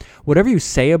dragon. Whatever you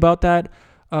say about that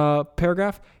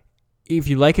paragraph, if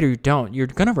you like it or you don't, you're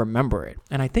going to remember it.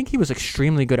 And I think he was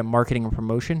extremely good at marketing and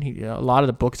promotion. A lot of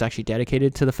the book is actually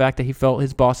dedicated to the fact that he felt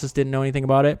his bosses didn't know anything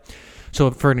about it. So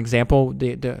for an example,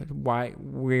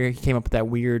 where he came up with that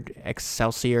weird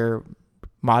Excelsior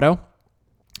motto,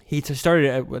 he started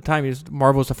at the time.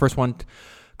 Marvel was the first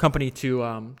company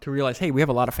to realize, hey, we have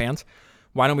a lot of fans.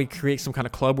 Why don't we create some kind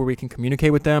of club where we can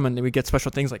communicate with them, and then we get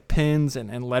special things like pins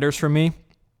and letters from me,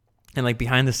 and like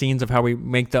behind the scenes of how we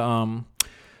make the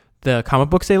comic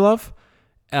books they love.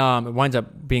 It winds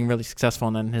up being really successful,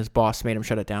 and then his boss made him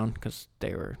shut it down because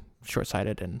they were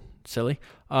short-sighted and silly.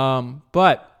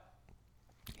 But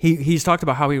he's talked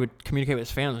about how he would communicate with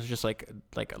his fans as just like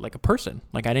a person.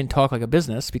 Like, I didn't talk like a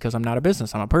business because I'm not a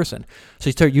business, I'm a person. So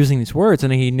he started using these words,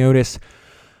 and then he noticed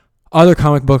other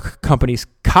comic book companies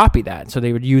copy that. So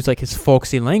they would use like his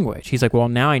folksy language. He's like, well,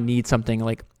 now I need something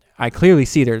like, I clearly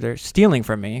see they're stealing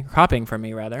from me, copying from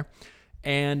me rather.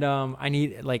 And I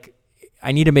need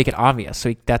to make it obvious.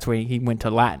 So that's where he went to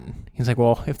Latin. He's like,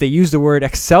 well, if they use the word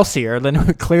Excelsior, then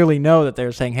we clearly know that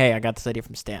they're saying, hey, I got this idea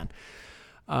from Stan.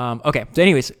 Okay. So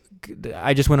anyways,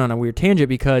 I just went on a weird tangent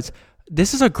because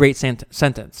this is a great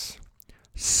sentence.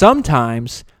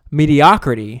 Sometimes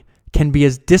mediocrity can be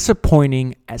as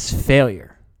disappointing as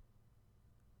failure.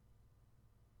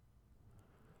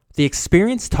 The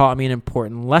experience taught me an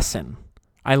important lesson.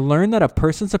 I learned that a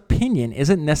person's opinion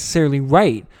isn't necessarily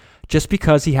right just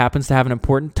because he happens to have an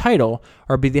important title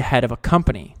or be the head of a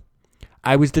company.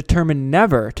 I was determined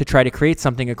never to try to create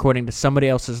something according to somebody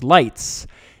else's lights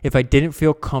if I didn't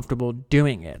feel comfortable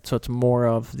doing it. So it's more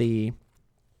of the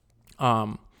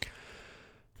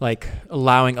like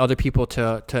allowing other people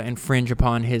to infringe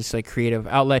upon his like creative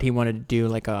outlet. He wanted to do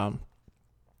like a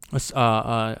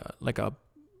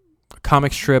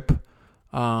comic strip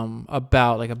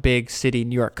about like a big city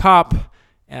New York cop,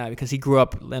 because he grew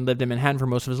up and lived in Manhattan for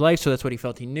most of his life, so that's what he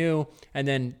felt he knew. And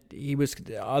then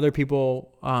other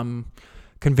people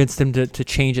convinced him to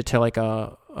change it to like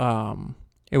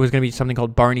it was going to be something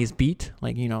called Barney's Beat,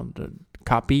 like, you know, the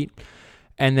cop beat.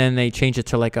 And then they changed it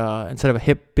to like instead of a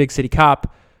hip big city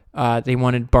cop, they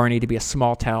wanted Barney to be a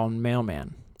small town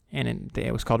mailman, and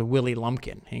it was called Willie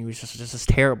Lumpkin, and he was just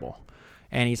terrible.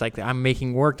 And he's like, I'm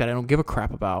making work that I don't give a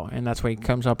crap about. And that's what he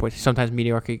comes up with. Sometimes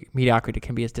mediocrity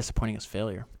can be as disappointing as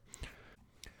failure.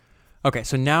 Okay,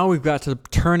 so now we've got to the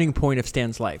turning point of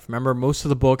Stan's life. Remember, most of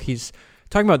the book, he's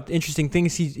talking about interesting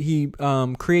things he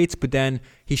creates, but then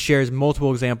he shares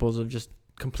multiple examples of just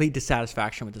complete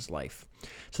dissatisfaction with his life.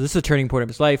 So this is a turning point of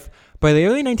his life. By the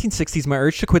early 1960s, my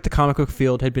urge to quit the comic book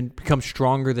field had become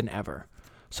stronger than ever.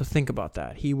 So think about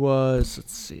that. He was,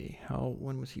 let's see,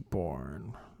 when was he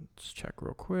born? Let's check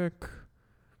real quick.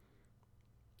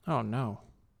 Oh, no.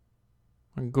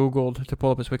 I Googled to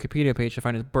pull up his Wikipedia page to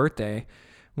find his birthday.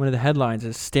 One of the headlines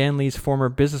is Stan Lee's former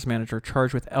business manager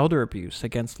charged with elder abuse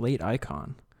against late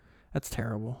icon. That's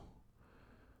terrible.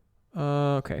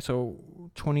 Okay, so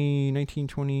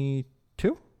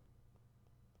 1922?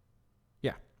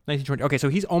 Yeah, 1920. Okay, so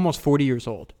he's almost 40 years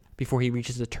old before he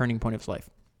reaches the turning point of his life.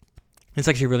 It's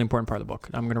actually a really important part of the book.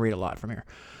 I'm going to read a lot from here.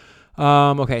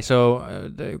 Okay,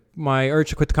 so my urge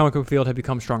to quit the comic book field had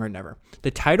become stronger than ever.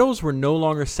 The titles were no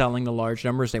longer selling the large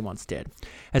numbers they once did.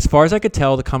 As far as I could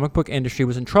tell, the comic book industry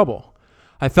was in trouble.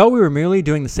 I felt we were merely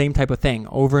doing the same type of thing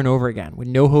over and over again, with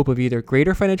no hope of either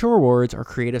greater financial rewards or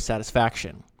creative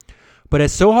satisfaction. But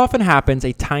as so often happens,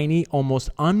 a tiny, almost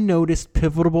unnoticed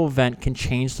pivotal event can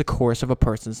change the course of a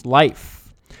person's life.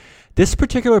 This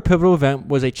particular pivotal event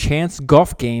was a chance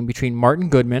golf game between Martin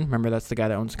Goodman, remember that's the guy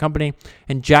that owns the company,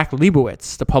 and Jack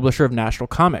Leibowitz, the publisher of National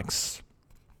Comics.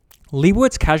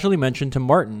 Leibowitz casually mentioned to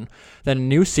Martin that a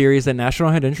new series that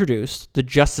National had introduced, the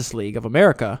Justice League of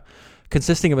America,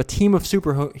 consisting of a team of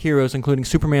superheroes including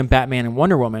Superman, Batman, and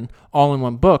Wonder Woman, all in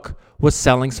one book, was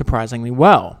selling surprisingly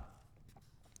well.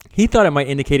 He thought it might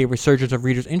indicate a resurgence of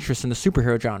readers' interest in the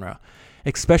superhero genre,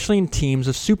 especially in teams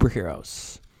of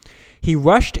superheroes. He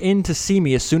rushed in to see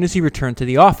me as soon as he returned to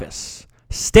the office.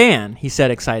 Stan, he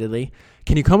said excitedly,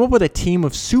 can you come up with a team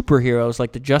of superheroes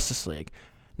like the Justice League?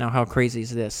 Now, how crazy is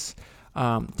this?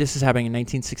 This is happening in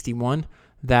 1961.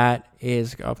 That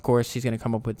is, of course, he's going to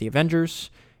come up with the Avengers.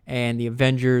 And the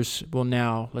Avengers will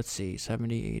now, let's see,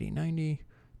 70, 80, 90,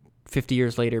 50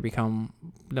 years later become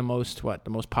the most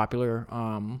popular,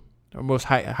 or most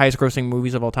highest grossing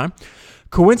movies of all time.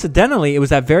 Coincidentally, it was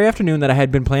that very afternoon that I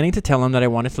had been planning to tell him that I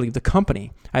wanted to leave the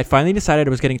company. I had finally decided I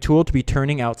was getting too old to be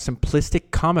turning out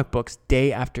simplistic comic books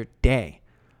day after day.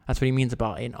 That's what he means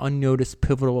about an unnoticed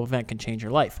pivotal event can change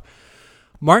your life.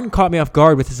 Martin caught me off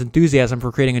guard with his enthusiasm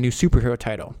for creating a new superhero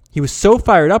title. He was so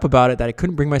fired up about it that I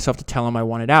couldn't bring myself to tell him I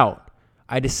wanted out.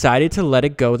 I decided to let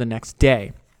it go the next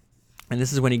day. And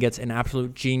this is when he gets an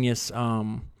absolute genius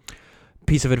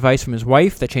piece of advice from his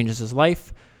wife that changes his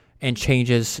life and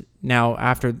changes now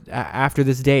after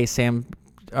this day. Stan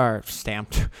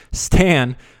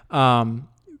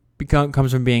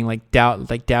comes from being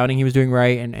doubting he was doing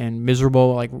right and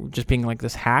miserable, like just being like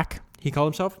this hack he called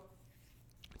himself,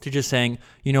 to just saying,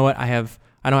 you know what, I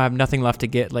don't have nothing left to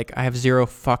get, like I have zero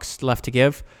fucks left to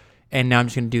give, and now I'm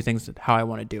just going to do things how I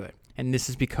want to do it. And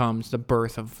this becomes the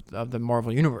birth of the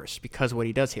Marvel Universe because of what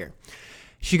he does here.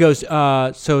 She goes,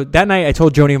 so that night I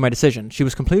told Joni of my decision. She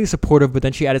was completely supportive, but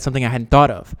then she added something I hadn't thought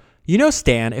of. You know,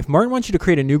 Stan, if Martin wants you to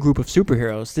create a new group of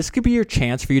superheroes, this could be your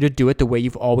chance for you to do it the way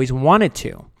you've always wanted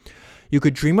to. You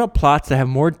could dream up plots that have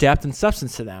more depth and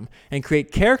substance to them and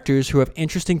create characters who have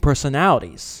interesting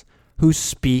personalities, who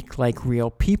speak like real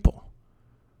people.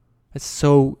 That's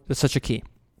such a key.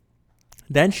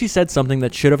 Then she said something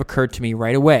that should have occurred to me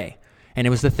right away, and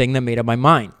it was the thing that made up my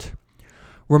mind.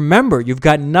 Remember, you've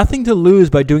got nothing to lose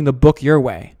by doing the book your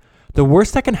way. The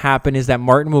worst that can happen is that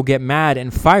Martin will get mad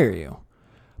and fire you.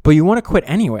 But you want to quit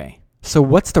anyway. So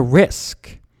what's the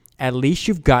risk? At least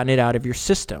you've gotten it out of your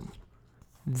system.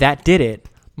 That did it.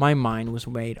 My mind was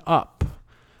made up.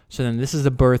 So then this is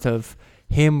the birth of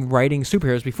him writing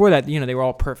superheroes. Before that, they were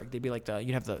all perfect. They'd be like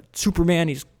you'd have the Superman.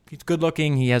 He's good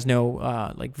looking. He has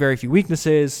no very few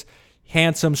weaknesses.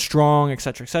 Handsome, strong,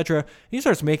 etc., etc. He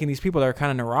starts making these people that are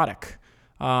kind of neurotic.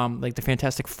 Like the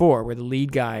Fantastic Four, where the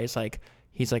lead guy is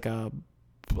he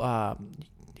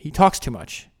talks too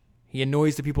much. He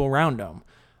annoys the people around him.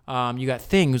 You got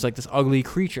Thing, who's like this ugly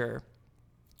creature.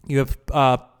 You have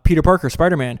Peter Parker,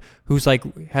 Spider-Man, who's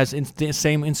has the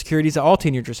same insecurities that all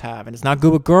teenagers have, and is not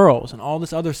good with girls, and all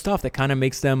this other stuff that kind of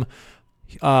makes them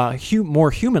more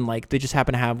human-like. They just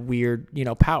happen to have weird,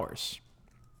 powers.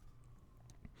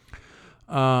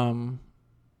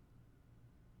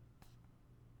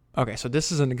 Okay, so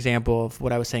this is an example of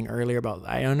what I was saying earlier about,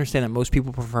 I understand that most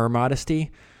people prefer modesty,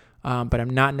 but I'm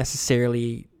not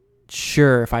necessarily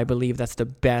sure if I believe that's the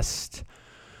best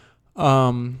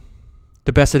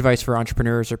advice for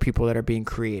entrepreneurs or people that are being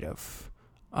creative.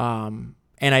 And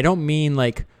I don't mean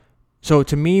so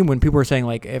to me, when people are saying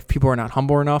if people are not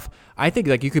humble enough, I think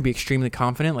you could be extremely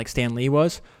confident like Stan Lee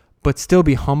was, but still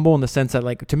be humble in the sense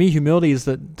that to me, humility is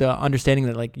the understanding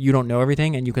that you don't know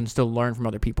everything and you can still learn from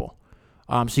other people.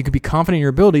 So you could be confident in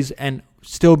your abilities and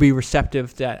still be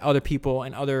receptive that other people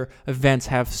and other events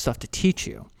have stuff to teach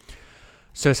you.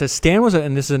 So it says Stan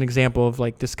and this is an example of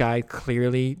this guy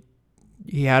clearly,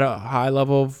 he had a high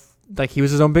level of, he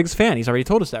was his own biggest fan. He's already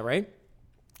told us that, right?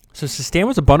 So Stan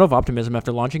was a bundle of optimism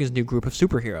after launching his new group of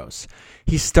superheroes.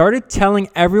 He started telling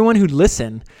everyone who'd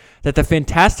listen that the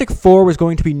Fantastic Four was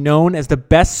going to be known as the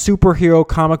best superhero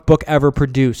comic book ever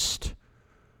produced.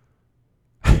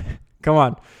 Come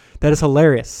on. That is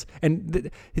hilarious.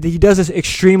 And he does this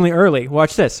extremely early.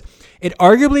 Watch this. It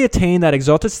arguably attained that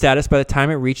exalted status by the time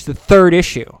it reached the third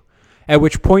issue, at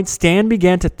which point Stan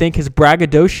began to think his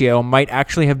braggadocio might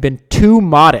actually have been too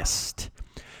modest.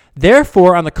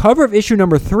 Therefore, on the cover of issue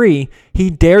number 3, he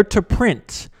dared to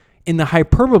print, in the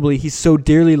hyperbole he so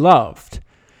dearly loved,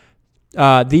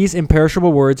 these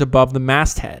imperishable words above the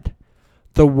masthead: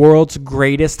 the world's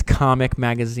greatest comic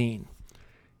magazine.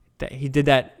 He did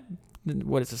that,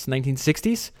 what is this,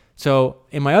 1960s? So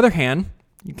in my other hand,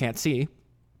 you can't see,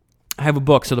 I have a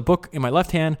book. So the book in my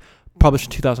left hand, published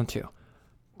in 2002.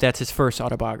 That's his first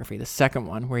autobiography. The second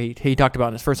one, where he talked about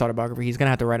in his first autobiography, he's going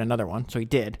to have to write another one. So he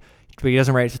did, but he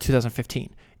doesn't write it until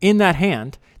 2015. In that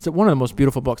hand, it's one of the most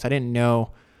beautiful books. I didn't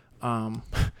know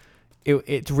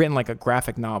it's written like a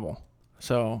graphic novel.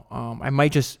 So I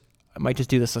might just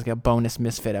do this like a bonus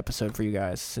Misfit episode for you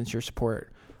guys, since your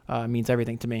support means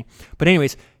everything to me. But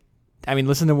anyways,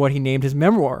 listen to what he named his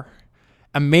memoir.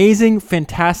 Amazing,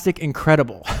 fantastic,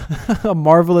 incredible. A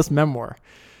marvelous memoir.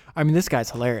 This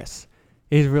guy's hilarious.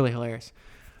 He's really hilarious.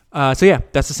 So yeah,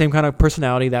 that's the same kind of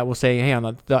personality that will say, hey,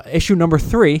 on the issue number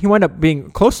 3, he wound up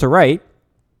being close to right,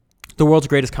 the world's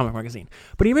greatest comic magazine.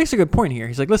 But he makes a good point here.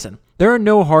 He's like, listen, there are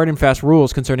no hard and fast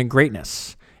rules concerning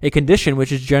greatness, a condition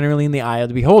which is generally in the eye of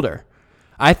the beholder.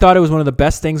 I thought it was one of the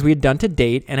best things we had done to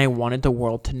date, and I wanted the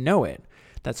world to know it.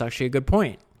 That's actually a good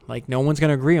point. Like, no one's going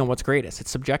to agree on what's greatest.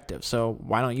 It's subjective. So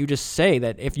why don't you just say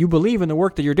that if you believe in the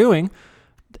work that you're doing,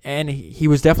 and he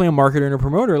was definitely a marketer and a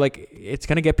promoter, like, it's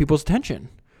going to get people's attention.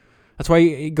 That's why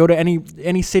you go to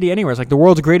any city anywhere. It's like the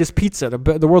world's greatest pizza,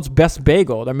 the world's best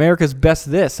bagel, America's best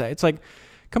this. It's like,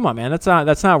 come on, man, that's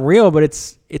not real, but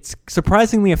it's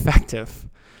surprisingly effective.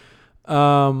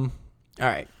 All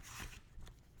right,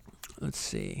 let's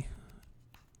see.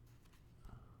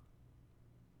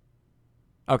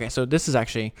 Okay, so this is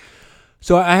actually.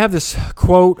 So I have this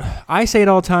quote. I say it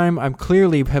all the time. I'm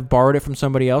clearly have borrowed it from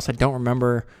somebody else. I don't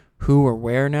remember who or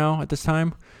where now at this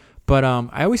time. But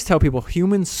I always tell people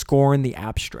humans scorn the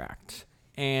abstract,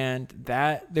 and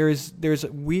that there's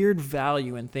weird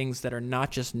value in things that are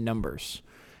not just numbers.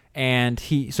 And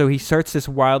he starts this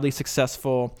wildly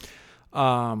successful.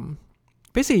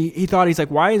 Basically, he thought, he's like,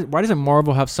 why doesn't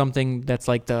Marvel have something that's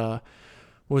like what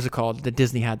was it called? The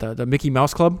Disney had the Mickey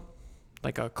Mouse Club,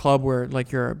 like a club where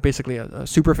like you're basically a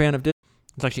super fan of Disney.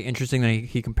 It's actually interesting that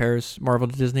he compares Marvel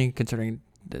to Disney, considering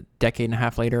the decade and a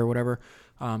half later or whatever,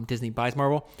 Disney buys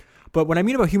Marvel. But what I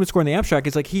mean about human score in the abstract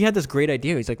is like he had this great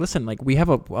idea. He's like, listen, like we have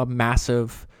a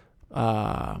massive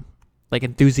like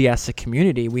enthusiastic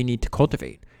community we need to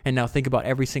cultivate. And now think about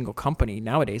every single company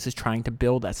nowadays is trying to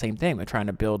build that same thing. They're trying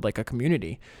to build like a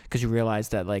community because you realize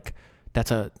that like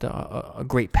that's a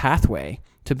great pathway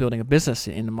to building a business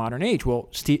in the modern age. Well,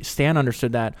 Stan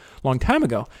understood that a long time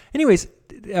ago. Anyways,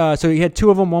 so he had two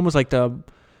of them. One was like the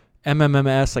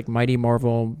MMMS, like Mighty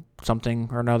Marvel something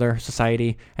or another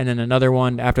society, and then another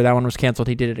one after that one was canceled.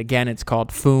 He did it again. It's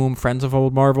called FOOM, Friends of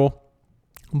Old Marvel.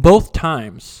 Both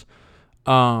times,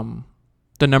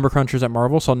 the number crunchers at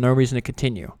Marvel saw no reason to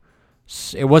continue.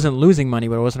 It wasn't losing money,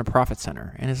 but it wasn't a profit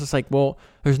center. And it's just like, well,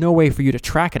 there's no way for you to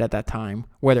track it at that time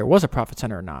whether it was a profit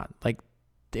center or not. Like,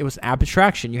 it was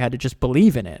abstraction. You had to just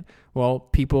believe in it. Well,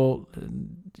 people,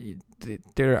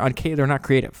 they're not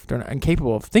creative. They're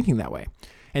incapable of thinking that way.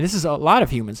 And this is a lot of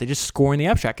humans. They just score in the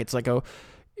abstract. It's like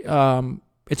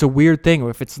it's a weird thing.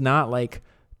 If it's not like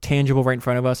tangible right in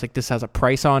front of us, like this has a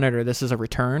price on it or this is a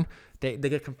return, they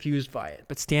get confused by it.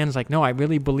 But Stan's like, no, I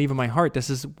really believe in my heart this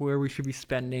is where we should be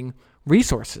spending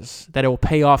resources, that it will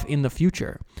pay off in the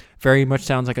future. Very much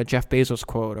sounds like a Jeff Bezos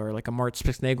quote or like a Mart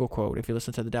Spitznagel quote if you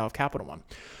listen to the Tao of Capital one.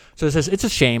 So it says, it's a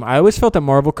shame. I always felt that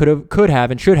Marvel could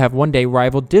have and should have one day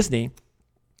rivaled Disney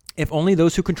if only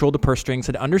those who controlled the purse strings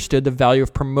had understood the value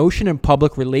of promotion and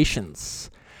public relations.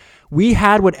 We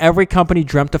had what every company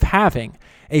dreamt of having,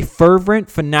 a fervent,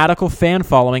 fanatical fan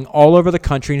following all over the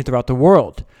country and throughout the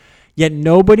world. Yet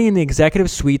nobody in the executive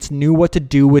suites knew what to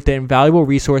do with the invaluable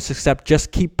resource except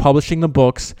just keep publishing the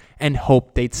books and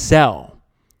hope they'd sell.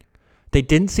 They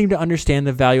didn't seem to understand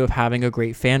the value of having a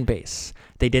great fan base.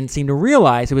 They didn't seem to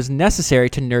realize it was necessary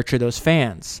to nurture those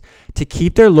fans, to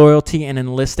keep their loyalty and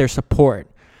enlist their support.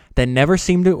 They never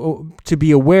seemed to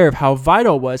be aware of how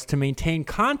vital it was to maintain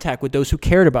contact with those who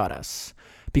cared about us,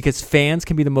 because fans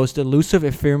can be the most elusive,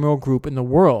 ephemeral group in the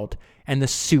world, and the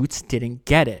suits didn't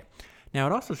get it. Now,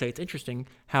 I'd also say it's interesting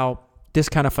how this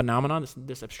kind of phenomenon,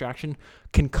 this abstraction,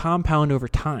 can compound over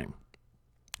time.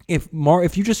 If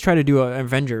you just try to do an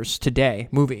Avengers today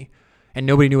movie and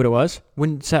nobody knew what it was,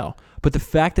 wouldn't sell. But the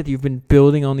fact that you've been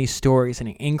building on these stories and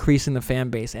increasing the fan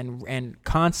base and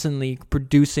constantly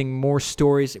producing more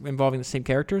stories involving the same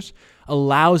characters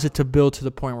allows it to build to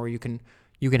the point where you can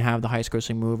have the highest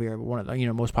grossing movie or one of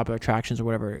the most popular attractions or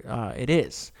whatever it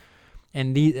is.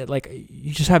 And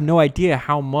you just have no idea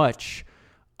how much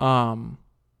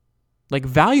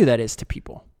value that is to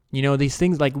people. These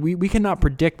things, like we cannot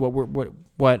predict what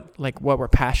we're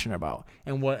passionate about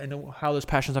and how those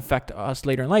passions affect us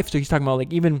later in life. So he's talking about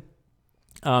like even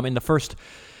in the first,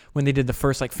 when they did the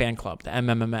first like fan club, the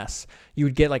MMMS, you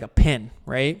would get like a pin,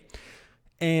 right?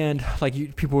 And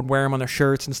like people would wear them on their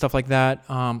shirts and stuff like that.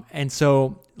 And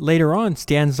so later on,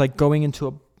 Stan's like going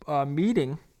into a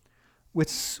meeting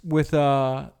with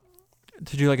to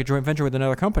do like a joint venture with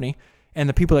another company, and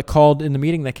the people that called in the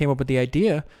meeting that came up with the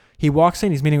idea, he walks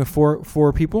in, he's meeting with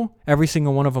four people. Every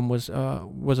single one of them was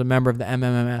a member of the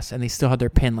MMMS, and they still had their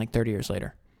pin like 30 years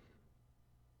later.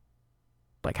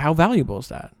 Like, how valuable is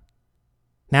that?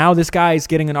 Now this guy is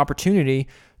getting an opportunity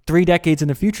 3 decades in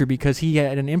the future because he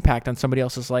had an impact on somebody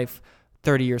else's life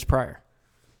 30 years prior.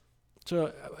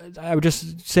 So I would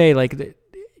just say, like,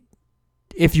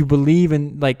 if you believe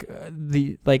in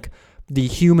the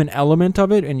human element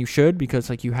of it, and you should, because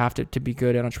like you have to be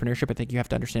good at entrepreneurship, I think you have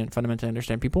to fundamentally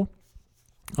understand people.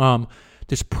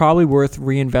 It's probably worth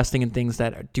reinvesting in things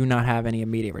that do not have any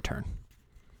immediate return.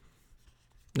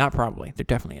 Not probably, there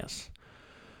definitely is.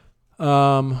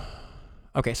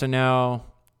 Okay, so now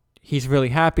he's really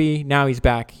happy. Now he's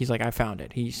back. He's like, I found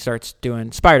it. He starts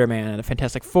doing Spider-Man and the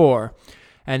Fantastic Four.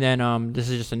 And then this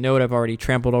is just a note. I've already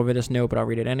trampled over this note, but I'll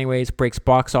read it anyways. Breaks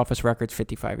box office records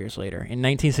 55 years later. In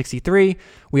 1963,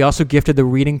 we also gifted the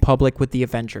reading public with The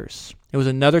Avengers. It was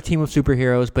another team of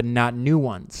superheroes, but not new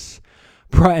ones.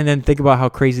 And then think about how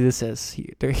crazy this is.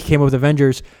 He came up with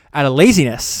Avengers out of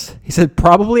laziness. He said,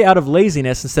 probably out of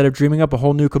laziness, instead of dreaming up a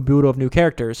whole new caboodle of new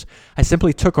characters, I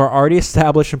simply took our already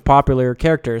established and popular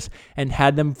characters and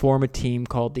had them form a team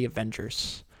called the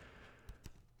Avengers.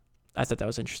 I thought that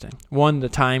was interesting. One, the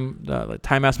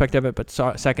time aspect of it, but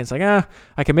second, it's like,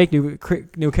 I can make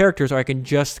new characters, or I can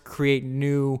just create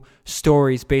new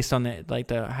stories based on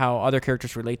how other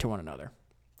characters relate to one another.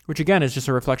 Which again is just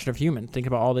a reflection of human. Think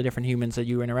about all the different humans that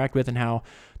you interact with and how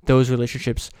those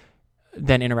relationships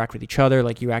then interact with each other.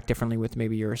 Like you act differently with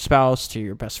maybe your spouse, to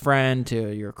your best friend,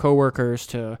 to your coworkers,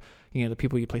 to the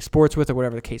people you play sports with, or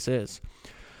whatever the case is.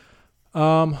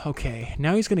 Okay,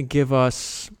 now he's going to give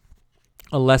us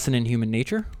a lesson in human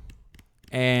nature,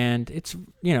 and it's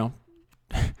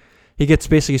he gets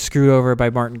basically screwed over by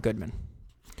Martin Goodman,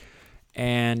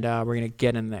 and we're going to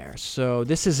get in there. So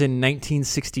this is in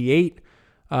 1968.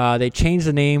 They changed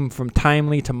the name from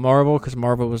Timely to Marvel because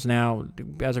Marvel was now,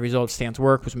 as a result of Stan's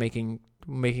work, was making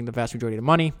the vast majority of the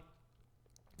money.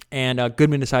 And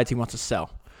Goodman decides he wants to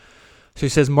sell. So he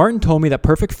says, Martin told me that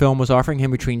Perfect Film was offering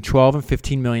him between $12 and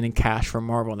 $15 million in cash from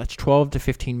Marvel. That's $12 to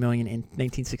 $15 million in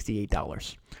 1968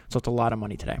 dollars. So it's a lot of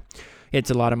money today.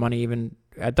 It's a lot of money even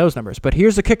at those numbers. But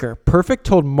here's the kicker. Perfect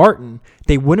told Martin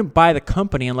they wouldn't buy the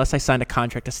company unless I signed a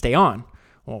contract to stay on.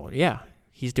 Well, yeah.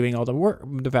 He's doing all the work,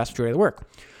 the vast majority of the work.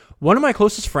 One of my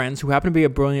closest friends, who happened to be a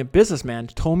brilliant businessman,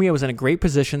 told me I was in a great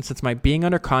position since my being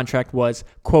under contract was,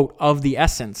 quote, of the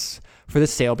essence for the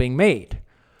sale being made.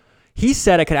 He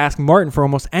said I could ask Martin for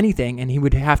almost anything and he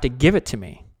would have to give it to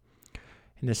me.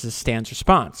 And this is Stan's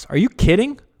response. Are you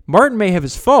kidding? Martin may have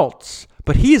his faults,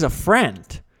 but he is a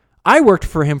friend. I worked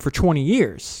for him for 20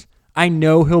 years. I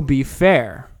know he'll be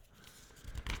fair.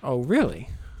 Oh, really?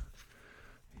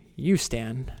 You,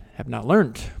 Stan, have not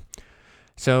learned.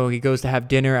 So he goes to have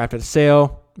dinner after the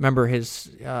sale. Remember,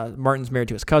 Martin's married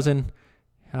to his cousin.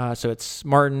 So it's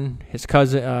Martin, his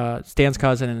cousin, Stan's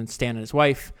cousin, and then Stan and his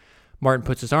wife. Martin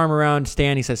puts his arm around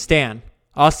Stan. He says, Stan,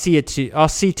 I'll see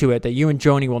to it that you and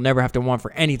Joni will never have to want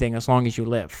for anything as long as you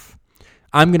live.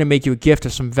 I'm going to make you a gift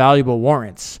of some valuable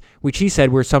warrants, which he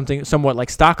said were somewhat like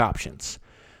stock options.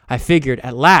 I figured,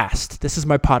 at last, this is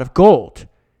my pot of gold.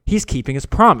 He's keeping his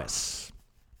promise.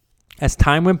 As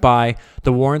time went by,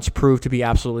 the warrants proved to be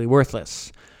absolutely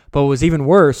worthless. But what was even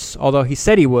worse, although he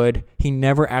said he would, he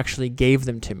never actually gave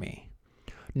them to me.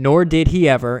 Nor did he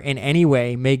ever, in any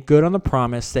way, make good on the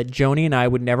promise that Joni and I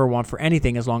would never want for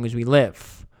anything as long as we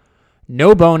live.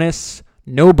 No bonus,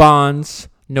 no bonds,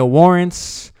 no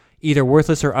warrants, either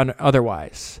worthless or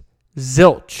otherwise.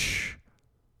 Zilch.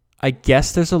 I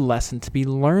guess there's a lesson to be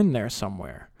learned there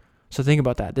somewhere. So think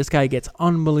about that. This guy gets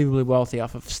unbelievably wealthy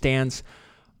off of Stan's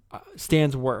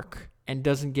work and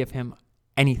doesn't give him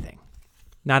anything.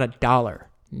 Not $1.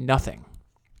 Nothing.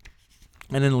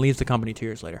 And then leaves the company 2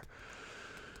 years later.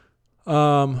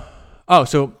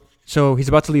 So he's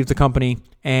about to leave the company,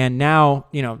 and now,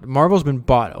 Marvel's been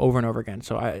bought over and over again.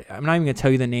 So I'm not even going to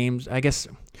tell you the names. I guess,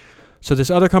 so this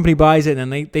other company buys it,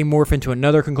 and then they morph into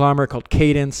another conglomerate called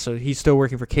Cadence. So he's still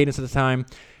working for Cadence at the time.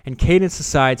 And Cadence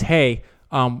decides, hey,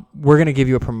 we're going to give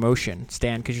you a promotion,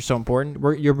 Stan, because you're so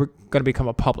important. You're going to become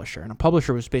a publisher. And a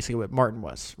publisher was basically what Martin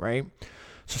was, right?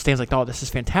 So Stan's like, oh, this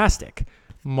is fantastic.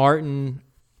 Martin,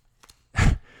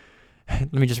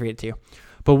 let me just read it to you.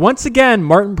 But once again,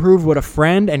 Martin proved what a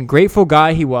friend and grateful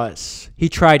guy he was. He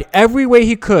tried every way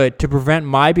he could to prevent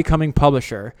my becoming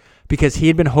publisher because he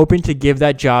had been hoping to give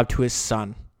that job to his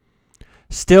son.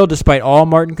 Still, despite all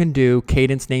Martin can do,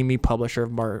 Cadence named me publisher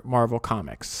of Marvel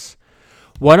Comics.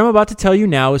 What I'm about to tell you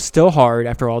now is still hard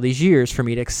after all these years for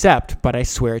me to accept, but I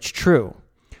swear it's true.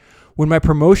 When my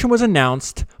promotion was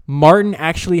announced, Martin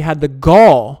actually had the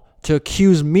gall to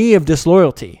accuse me of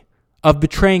disloyalty, of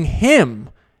betraying him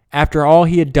after all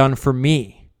he had done for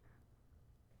me.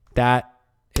 That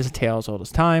is a tale as old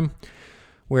as time.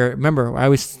 Where, remember, I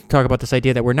always talk about this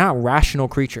idea that we're not rational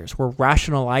creatures. We're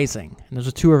rationalizing. And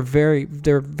those two are very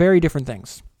different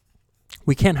things.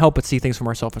 We can't help but see things from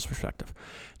our selfish perspective.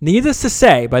 Needless to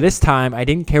say, by this time, I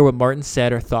didn't care what Martin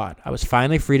said or thought. I was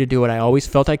finally free to do what I always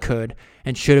felt I could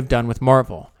and should have done with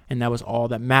Marvel, and that was all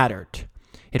that mattered.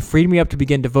 It freed me up to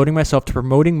begin devoting myself to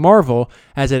promoting Marvel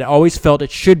as it always felt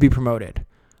it should be promoted.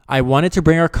 I wanted to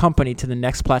bring our company to the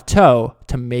next plateau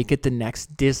to make it the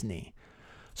next Disney.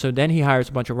 So then he hires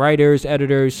a bunch of writers,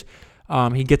 editors,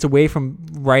 He gets away from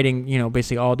writing,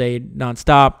 basically all day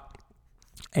nonstop,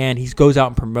 and he goes out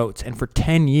and promotes. And for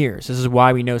 10 years, this is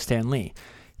why we know Stan Lee,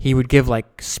 he would give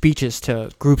like speeches to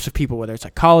groups of people, whether it's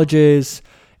like colleges,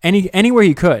 anywhere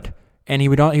he could. And he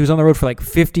was on the road for like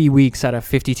 50 weeks out of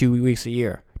 52 weeks a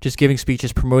year, just giving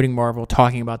speeches, promoting Marvel,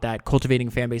 talking about that, cultivating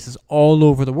fan bases all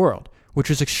over the world, which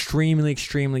was extremely,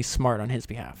 extremely smart on his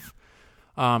behalf.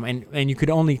 And you could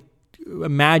only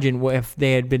imagine what if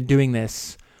they had been doing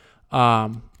this,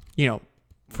 forever.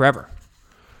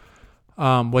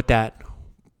 What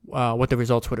the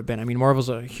results would have been. I mean, Marvel's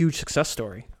a huge success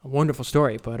story, a wonderful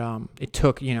story, but it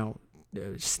took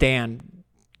Stan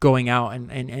going out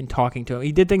and talking to him.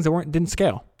 He did things that didn't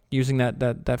scale, using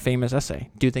that famous essay,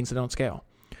 do things that don't scale.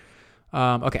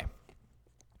 Okay.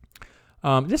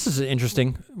 This is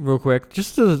interesting, real quick.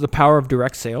 Just the power of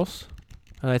direct sales.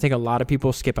 I think a lot of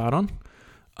people skip out on.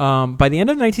 By the end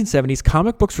of the 1970s,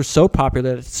 comic books were so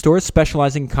popular that stores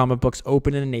specializing in comic books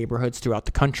opened in neighborhoods throughout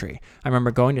the country. I remember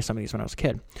going to some of these when I was a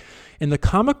kid. In the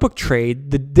comic book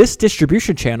trade, this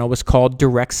distribution channel was called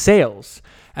direct sales,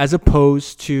 as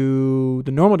opposed to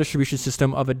the normal distribution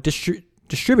system of a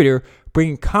distributor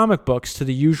bringing comic books to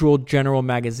the usual general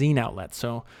magazine outlet.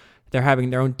 So they're having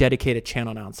their own dedicated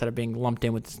channel now instead of being lumped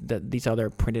in with these other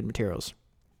printed materials.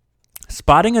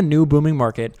 Spotting a new booming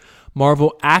market,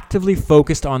 Marvel actively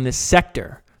focused on this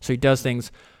sector. So he does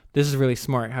things. This is really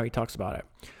smart how he talks about it.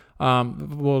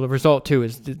 The result, too,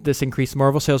 is this increased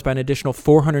Marvel sales by an additional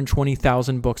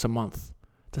 420,000 books a month.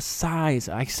 The size,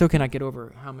 I still cannot get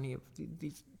over how many of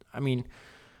these. I mean,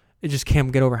 it just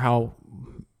can't get over how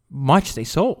much they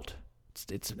sold.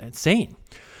 It's insane.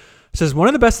 It says, one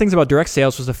of the best things about direct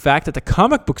sales was the fact that the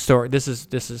comic book store, this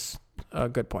is a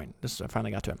good point. I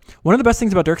finally got to it. One of the best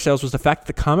things about direct sales was the fact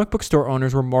that the comic book store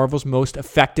owners were Marvel's most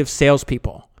effective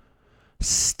salespeople.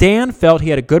 Stan felt he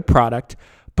had a good product,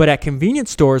 but at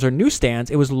convenience stores or newsstands,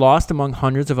 it was lost among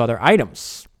hundreds of other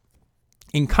items.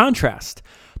 In contrast,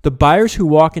 the buyers who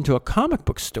walk into a comic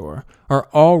book store are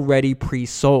already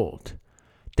pre-sold.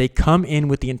 They come in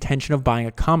with the intention of buying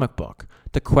a comic book.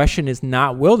 The question is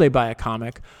not will they buy a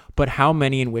comic, but how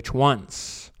many and which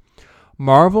ones.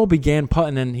 Marvel began,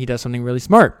 and then he does something really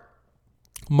smart.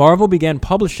 Marvel began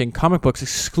publishing comic books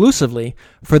exclusively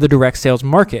for the direct sales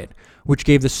market, which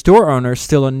gave the store owners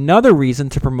still another reason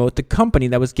to promote the company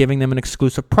that was giving them an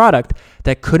exclusive product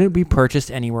that couldn't be purchased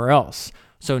anywhere else.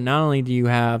 So not only do you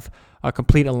have a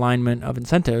complete alignment of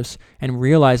incentives and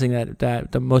realizing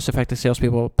that the most effective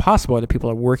salespeople possible are the people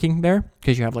that are working there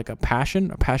because you have like a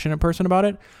passionate person about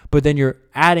it, but then you're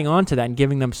adding on to that and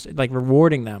giving them, like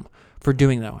rewarding them for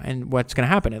doing that. And what's going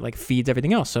to happen? It like feeds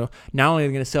everything else. So not only are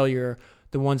they going to sell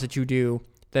the ones that you do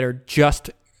that are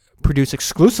just produced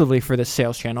exclusively for this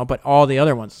sales channel, but all the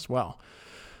other ones as well.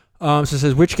 So it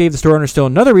says, which gave the store owner still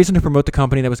another reason to promote the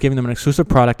company that was giving them an exclusive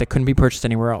product that couldn't be purchased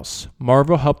anywhere else.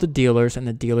 Marvel helped the dealers, and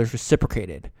the dealers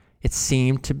reciprocated. It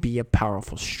seemed to be a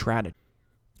powerful strategy.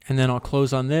 And then I'll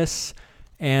close on this.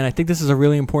 And I think this is a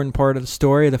really important part of the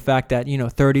story, the fact that,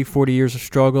 30, 40 years of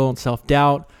struggle and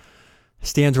self-doubt.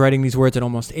 Stan's writing these words at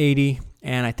almost 80.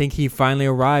 And I think he finally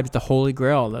arrived at the Holy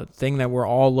Grail, the thing that we're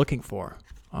all looking for.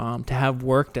 To have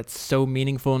work that's so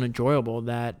meaningful and enjoyable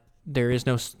that there is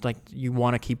no, you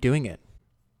want to keep doing it.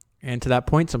 And to that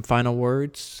point, some final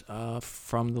words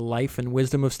from the life and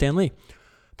wisdom of Stan Lee.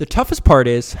 The toughest part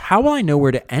is, how will I know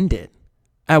where to end it?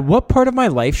 At what part of my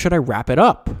life should I wrap it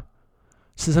up?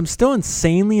 Since I'm still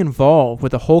insanely involved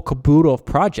with a whole caboodle of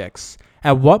projects,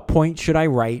 at what point should I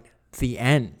write the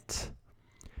end?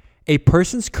 A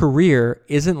person's career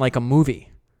isn't like a movie.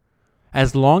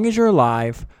 As long as you're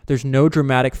alive, there's no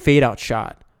dramatic fade-out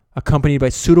shot accompanied by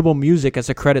suitable music as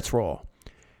the credits roll.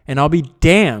 And I'll be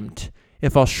damned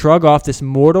if I'll shrug off this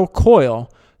mortal coil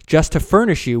just to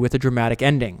furnish you with a dramatic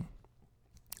ending.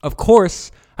 Of course,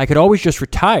 I could always just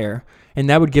retire, and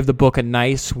that would give the book a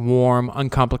nice, warm,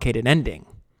 uncomplicated ending.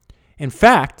 In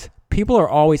fact, people are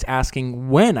always asking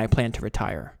when I plan to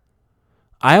retire.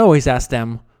 I always ask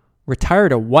them, retire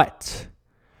to what?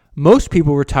 Most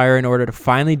people retire in order to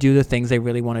finally do the things they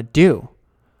really want to do,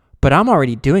 but I'm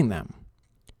already doing them.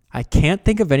 I can't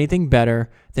think of anything better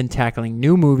than tackling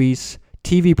new movies,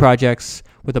 TV projects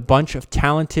with a bunch of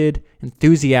talented,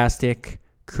 enthusiastic,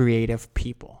 creative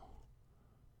people.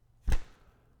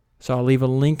 So I'll leave a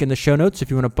link in the show notes if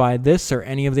you want to buy this or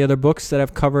any of the other books that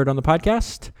I've covered on the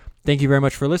podcast. Thank you very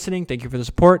much for listening. Thank you for the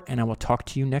support, and I will talk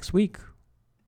to you next week.